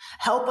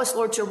 Help us,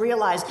 Lord, to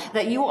realize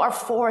that you are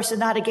for us and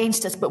not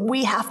against us, but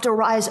we have to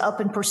rise up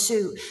and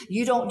pursue.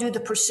 You don't do the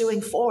pursuing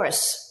for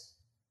us.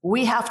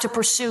 We have to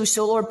pursue.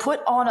 So, Lord,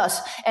 put on us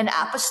an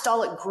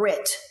apostolic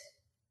grit.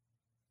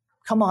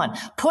 Come on.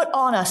 Put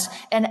on us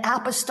an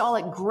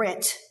apostolic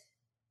grit.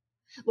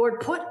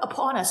 Lord, put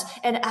upon us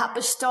an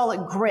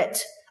apostolic grit,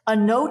 a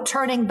no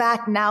turning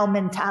back now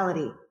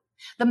mentality.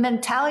 The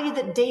mentality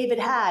that David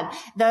had,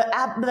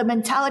 the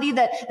mentality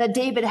that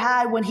David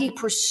had when he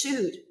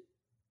pursued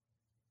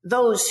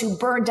those who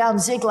burned down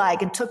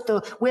Ziklag and took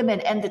the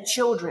women and the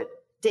children.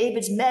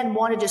 David's men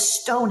wanted to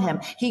stone him.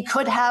 He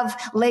could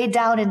have laid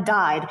down and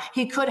died.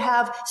 He could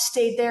have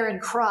stayed there and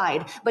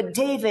cried. But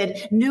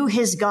David knew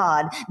his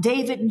God.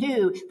 David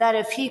knew that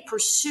if he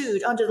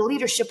pursued under the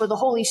leadership of the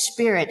Holy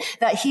Spirit,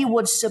 that he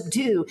would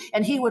subdue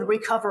and he would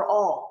recover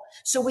all.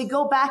 So we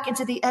go back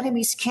into the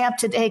enemy's camp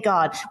today,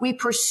 God. We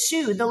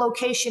pursue the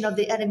location of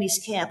the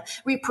enemy's camp.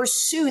 We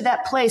pursue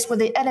that place where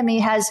the enemy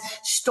has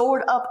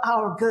stored up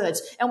our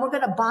goods, and we're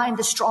going to bind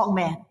the strong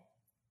man.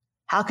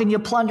 How can you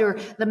plunder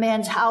the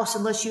man's house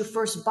unless you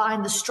first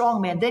bind the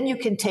strong man? Then you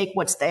can take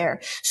what's there.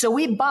 So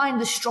we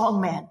bind the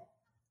strong man.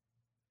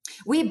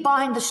 We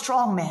bind the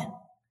strong man.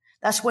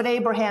 That's what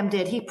Abraham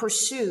did. He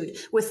pursued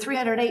with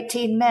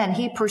 318 men.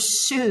 He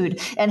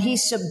pursued and he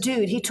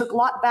subdued. He took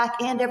Lot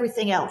back and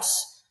everything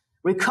else.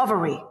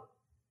 Recovery.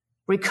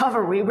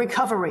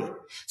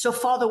 So,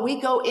 Father,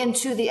 we go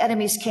into the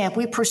enemy's camp.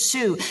 We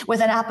pursue with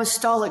an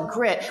apostolic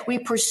grit. We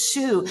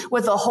pursue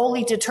with a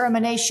holy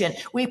determination.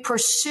 We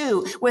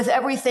pursue with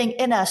everything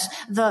in us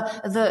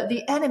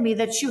the enemy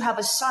that you have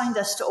assigned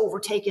us to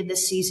overtake in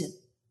this season.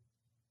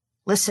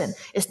 Listen,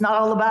 it's not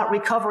all about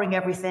recovering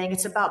everything.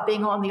 It's about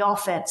being on the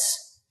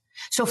offense.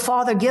 So,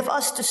 Father, give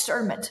us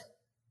discernment.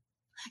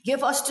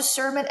 Give us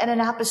discernment and an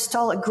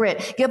apostolic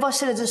grit. Give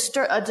us a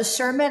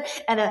discernment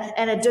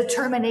and a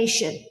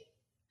determination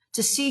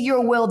to see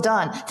your will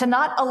done, to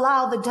not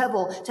allow the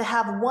devil to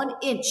have 1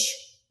 inch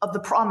of the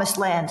promised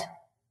land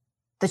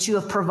that you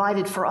have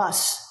provided for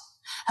us.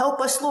 Help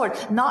us, Lord,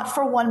 not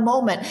for one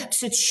moment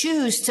to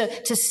choose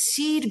to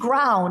cede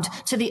ground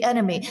to the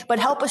enemy, but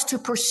help us to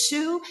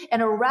pursue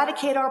and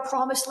eradicate our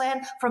promised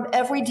land from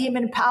every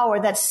demon power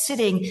that's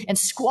sitting and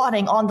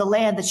squatting on the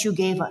land that you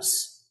gave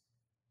us.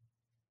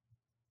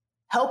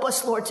 Help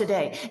us, Lord,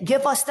 today.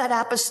 Give us that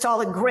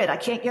apostolic grit. I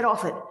can't get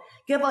off it.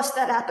 Give us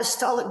that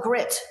apostolic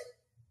grit.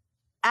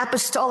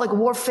 Apostolic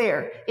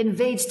warfare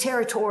invades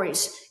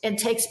territories and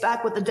takes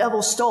back what the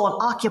devil stole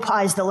and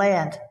occupies the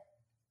land.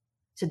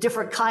 It's a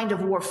different kind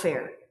of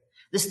warfare.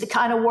 This is the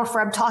kind of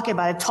warfare I'm talking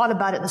about. I taught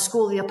about it in the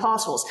School of the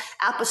Apostles.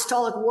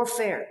 Apostolic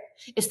warfare.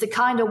 It's the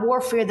kind of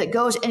warfare that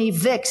goes and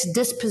evicts,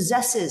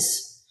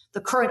 dispossesses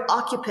the current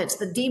occupants,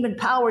 the demon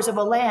powers of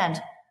a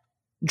land,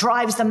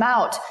 drives them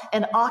out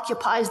and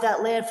occupies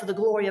that land for the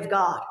glory of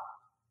God.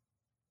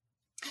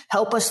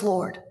 Help us,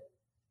 Lord.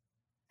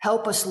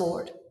 Help us,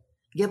 Lord.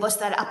 Give us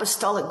that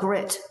apostolic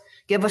grit.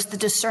 Give us the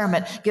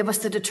discernment. Give us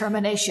the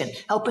determination.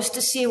 Help us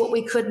to see what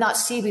we could not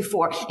see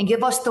before, and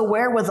give us the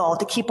wherewithal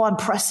to keep on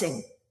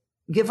pressing.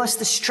 Give us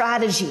the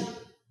strategy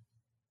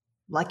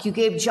like you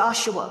gave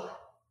Joshua.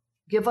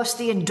 Give us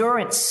the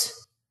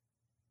endurance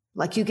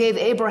like you gave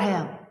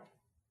Abraham.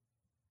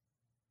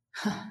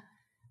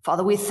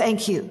 Father, we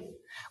thank you.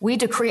 We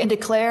decree and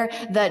declare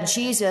that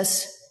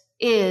Jesus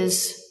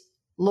is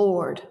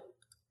Lord.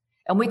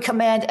 And we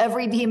command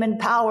every demon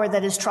power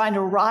that is trying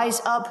to rise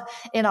up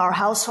in our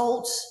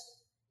households,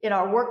 in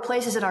our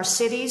workplaces, in our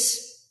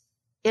cities,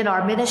 in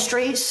our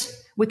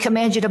ministries. We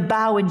command you to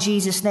bow in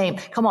Jesus' name.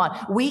 Come on.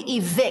 We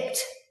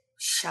evict.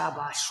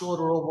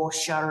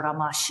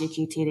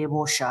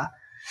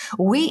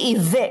 We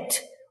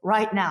evict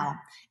right now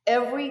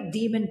every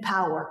demon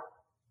power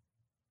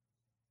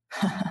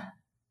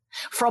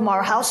from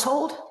our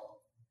household,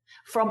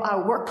 from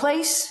our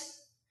workplace,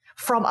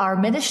 from our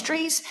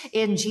ministries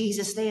in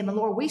Jesus' name. And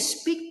Lord, we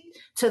speak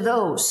to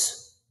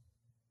those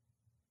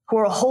who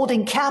are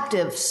holding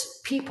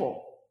captives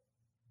people,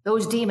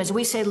 those demons.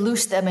 We say,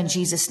 loose them in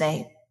Jesus'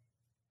 name.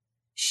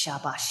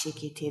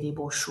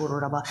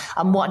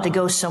 I'm wanting to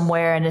go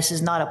somewhere, and this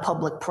is not a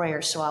public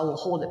prayer, so I will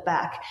hold it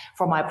back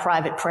for my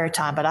private prayer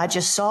time. But I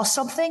just saw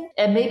something,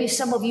 and maybe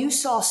some of you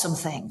saw some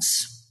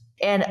things.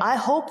 And I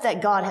hope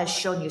that God has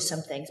shown you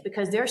some things,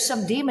 because there's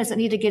some demons that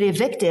need to get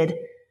evicted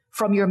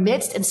from your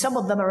midst, and some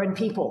of them are in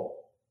people.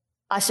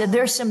 I said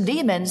there's some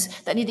demons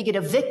that need to get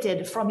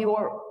evicted from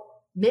your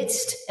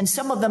midst, and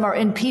some of them are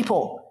in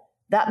people.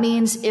 That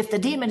means if the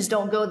demons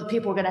don't go, the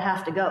people are going to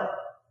have to go.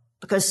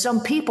 Because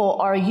some people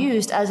are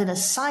used as an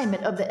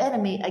assignment of the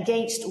enemy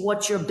against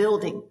what you're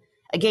building,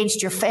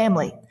 against your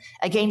family,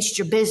 against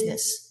your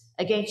business,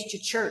 against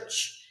your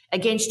church,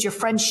 against your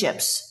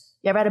friendships.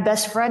 You ever had a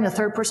best friend, the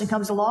third person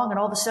comes along, and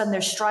all of a sudden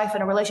there's strife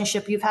in a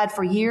relationship you've had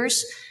for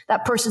years?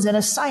 That person's an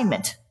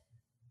assignment.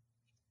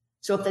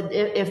 So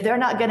if they're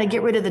not going to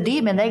get rid of the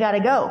demon, they got to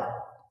go.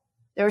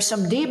 There are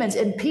some demons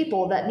in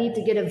people that need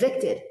to get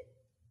evicted.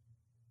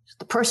 If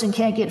the person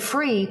can't get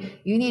free,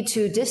 you need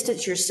to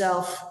distance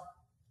yourself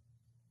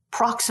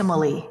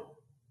proximally.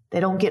 They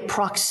don't get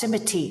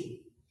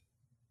proximity.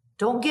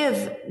 Don't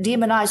give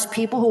demonized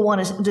people who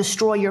want to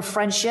destroy your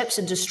friendships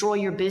and destroy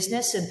your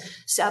business and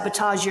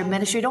sabotage your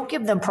ministry. Don't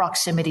give them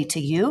proximity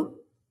to you.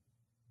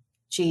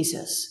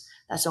 Jesus,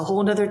 that's a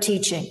whole nother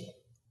teaching.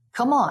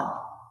 Come on.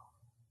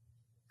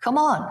 Come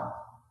on.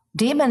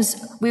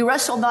 Demons, we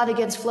wrestle not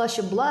against flesh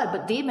and blood,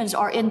 but demons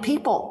are in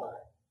people.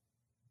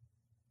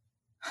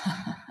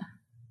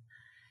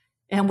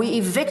 And we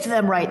evict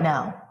them right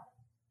now.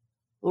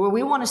 Lord,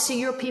 we want to see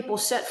your people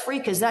set free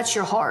because that's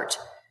your heart.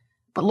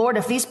 But Lord,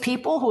 if these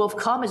people who have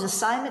come as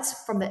assignments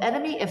from the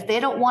enemy, if they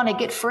don't want to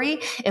get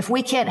free, if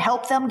we can't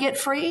help them get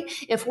free,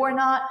 if we're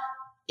not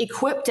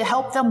equipped to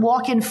help them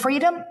walk in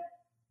freedom,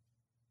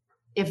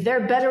 if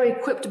they're better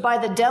equipped by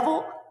the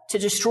devil to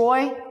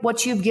destroy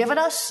what you've given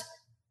us,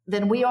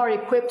 then we are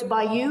equipped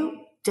by you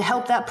to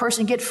help that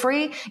person get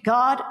free.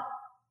 God,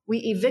 we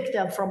evict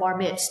them from our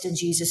midst in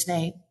Jesus'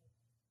 name.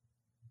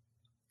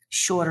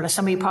 Sure,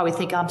 some of you probably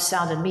think I'm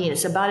sounding mean.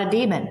 It's about a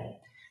demon.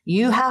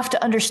 You have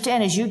to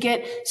understand as you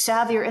get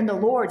savvier in the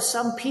Lord,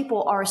 some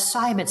people are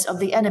assignments of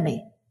the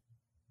enemy.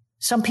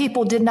 Some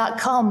people did not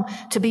come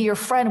to be your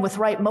friend with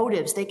right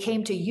motives. They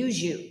came to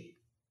use you.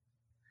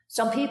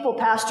 Some people,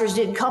 pastors,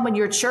 didn't come in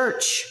your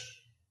church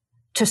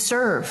to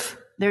serve.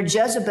 They're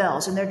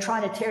Jezebels and they're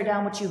trying to tear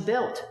down what you've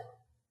built.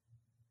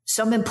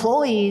 Some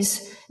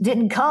employees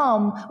didn't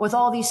come with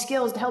all these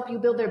skills to help you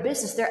build their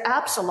business. They're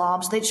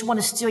Absaloms. They just want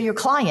to steal your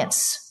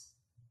clients.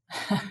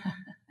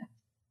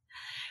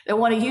 They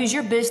want to use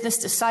your business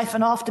to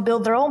siphon off to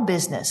build their own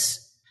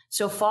business.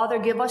 So Father,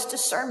 give us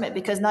discernment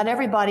because not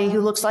everybody who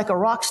looks like a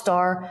rock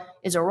star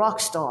is a rock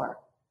star.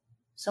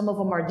 Some of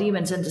them are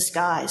demons in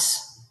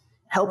disguise.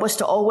 Help us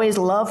to always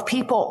love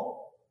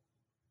people,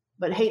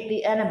 but hate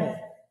the enemy,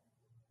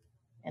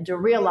 and to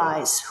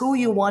realize who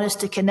you want us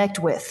to connect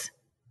with.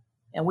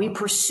 And we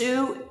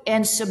pursue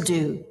and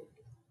subdue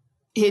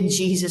in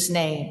Jesus'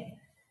 name.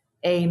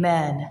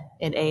 Amen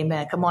and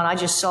amen. Come on, I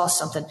just saw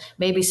something.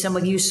 Maybe some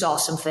of you saw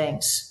some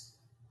things.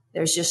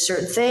 There's just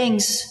certain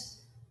things.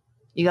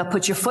 You got to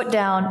put your foot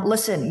down.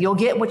 Listen, you'll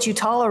get what you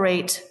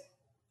tolerate.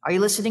 Are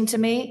you listening to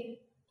me?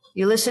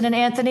 You listening,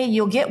 Anthony?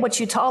 You'll get what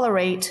you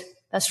tolerate.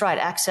 That's right,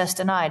 access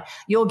denied.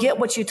 You'll get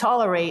what you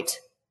tolerate.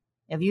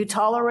 If you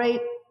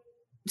tolerate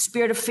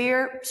spirit of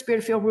fear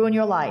will ruin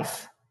your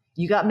life.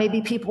 You got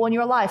maybe people in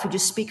your life who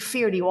just speak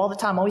fear to you all the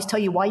time, always tell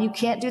you why you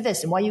can't do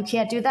this and why you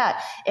can't do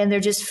that. And they're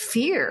just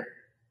fear.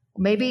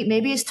 Maybe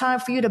it's time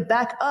for you to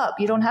back up.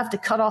 You don't have to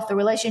cut off the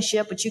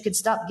relationship, but you can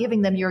stop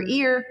giving them your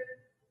ear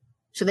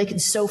so they can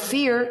sow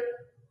fear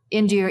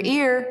into your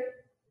ear.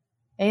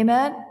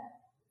 Amen.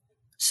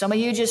 Some of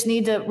you just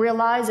need to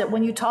realize that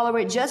when you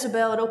tolerate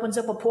Jezebel, it opens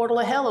up a portal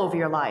of hell over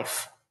your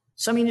life.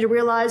 Some of you need to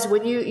realize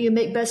when you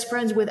make best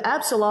friends with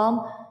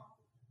Absalom,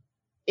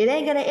 it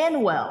ain't going to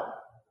end well.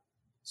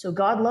 So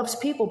God loves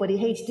people, but he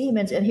hates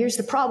demons. And here's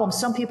the problem.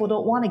 Some people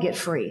don't want to get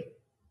free.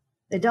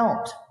 They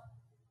don't.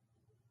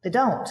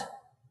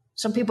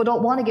 Some people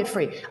don't want to get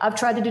free. I've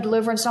tried to do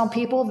deliverance on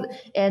people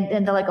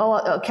and they're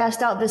like,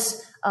 cast out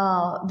this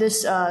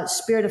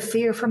spirit of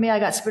fear from me. I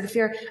got spirit of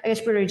fear. I got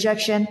spirit of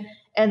rejection.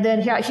 And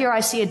then here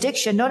I see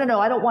addiction. No.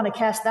 I don't want to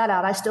cast that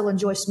out. I still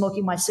enjoy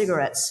smoking my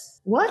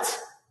cigarettes. What?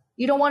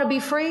 You don't want to be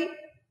free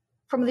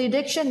from the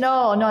addiction?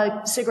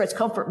 No, cigarettes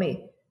comfort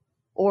me.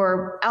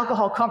 Or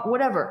alcohol comfort,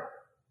 whatever.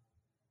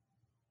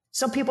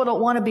 Some people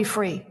don't want to be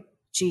free.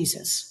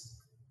 Jesus.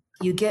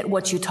 You get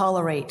what you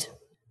tolerate.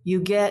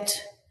 You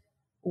get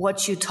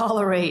what you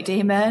tolerate.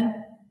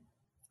 Amen.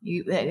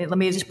 Let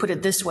me just put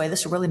it this way.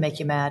 This will really make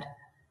you mad.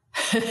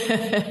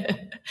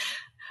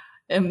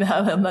 I'm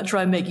not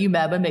trying to make you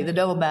mad, but make the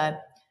devil mad.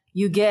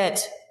 You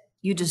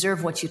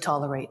deserve what you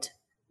tolerate.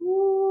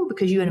 Ooh,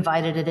 because you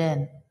invited it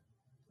in.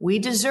 We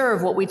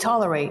deserve what we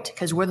tolerate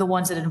because we're the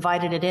ones that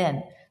invited it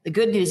in. The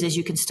good news is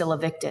you can still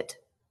evict it.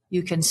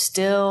 You can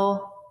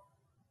still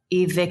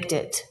evict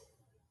it.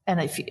 And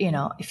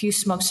if you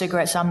smoke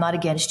cigarettes, I'm not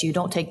against you.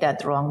 Don't take that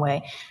the wrong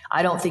way.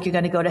 I don't think you're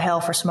going to go to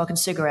hell for smoking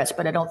cigarettes,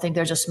 but I don't think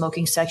there's a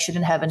smoking section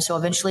in heaven. So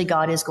eventually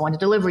God is going to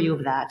deliver you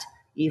of that,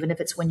 even if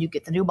it's when you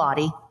get the new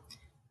body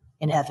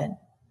in heaven.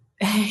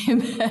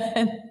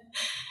 Amen.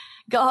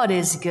 God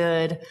is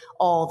good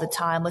all the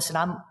time. Listen,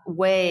 I'm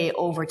way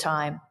over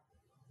time.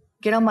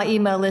 Get on my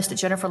email list at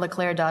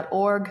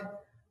jenniferleclaire.org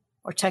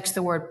or text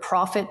the word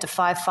prophet to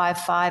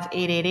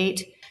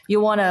 555-888. You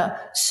want to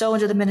sow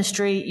into the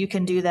ministry, you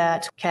can do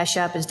that. Cash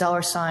App is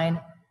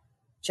 $,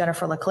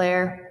 Jennifer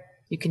LeClaire.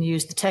 You can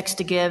use the text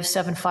to give,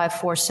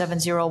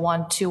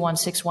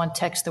 754-701-2161.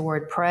 Text the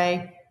word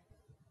pray.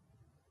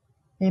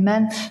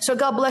 Amen. So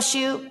God bless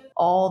you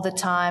all the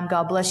time.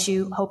 God bless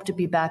you. Hope to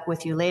be back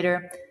with you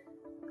later.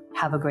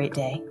 Have a great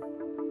day.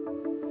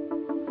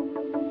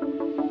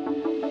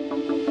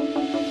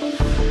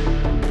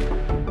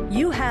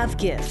 You have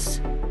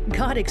gifts.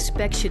 God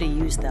expects you to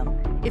use them.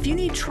 If you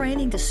need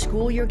training to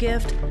school your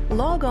gift,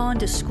 log on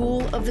to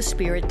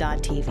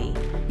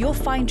schoolofthespirit.tv. You'll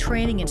find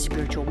training in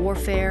spiritual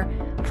warfare,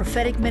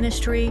 prophetic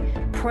ministry,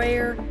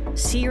 prayer,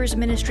 seers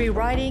ministry,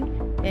 writing,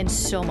 and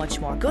so much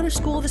more. Go to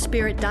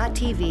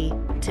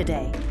schoolofthespirit.tv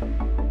today.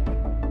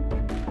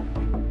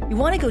 You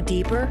want to go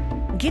deeper?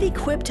 Get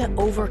equipped to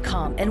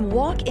overcome and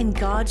walk in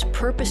God's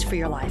purpose for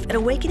your life at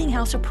Awakening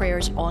House of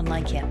Prayer's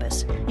online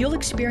campus. You'll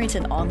experience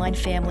an online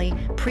family,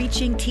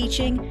 preaching,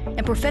 teaching,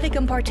 and prophetic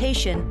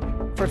impartation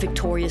for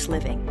victorious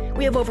living.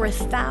 We have over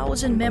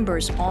 1,000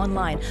 members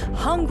online,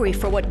 hungry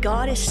for what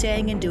God is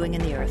saying and doing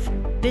in the earth.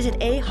 Visit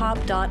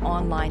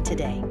ahop.online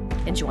today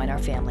and join our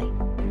family.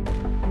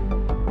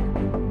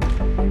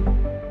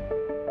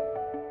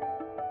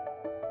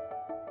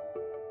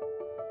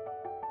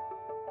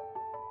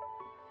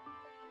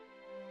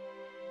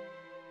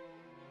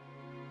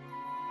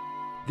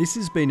 This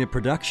has been a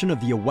production of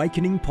the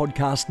Awakening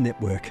Podcast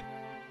Network.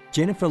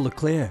 Jennifer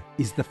LeClaire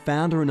is the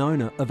founder and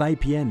owner of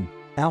APN.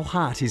 Our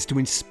heart is to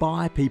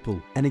inspire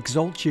people and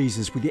exalt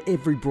Jesus with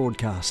every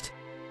broadcast.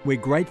 We're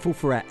grateful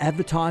for our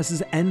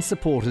advertisers and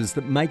supporters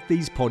that make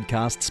these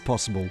podcasts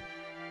possible.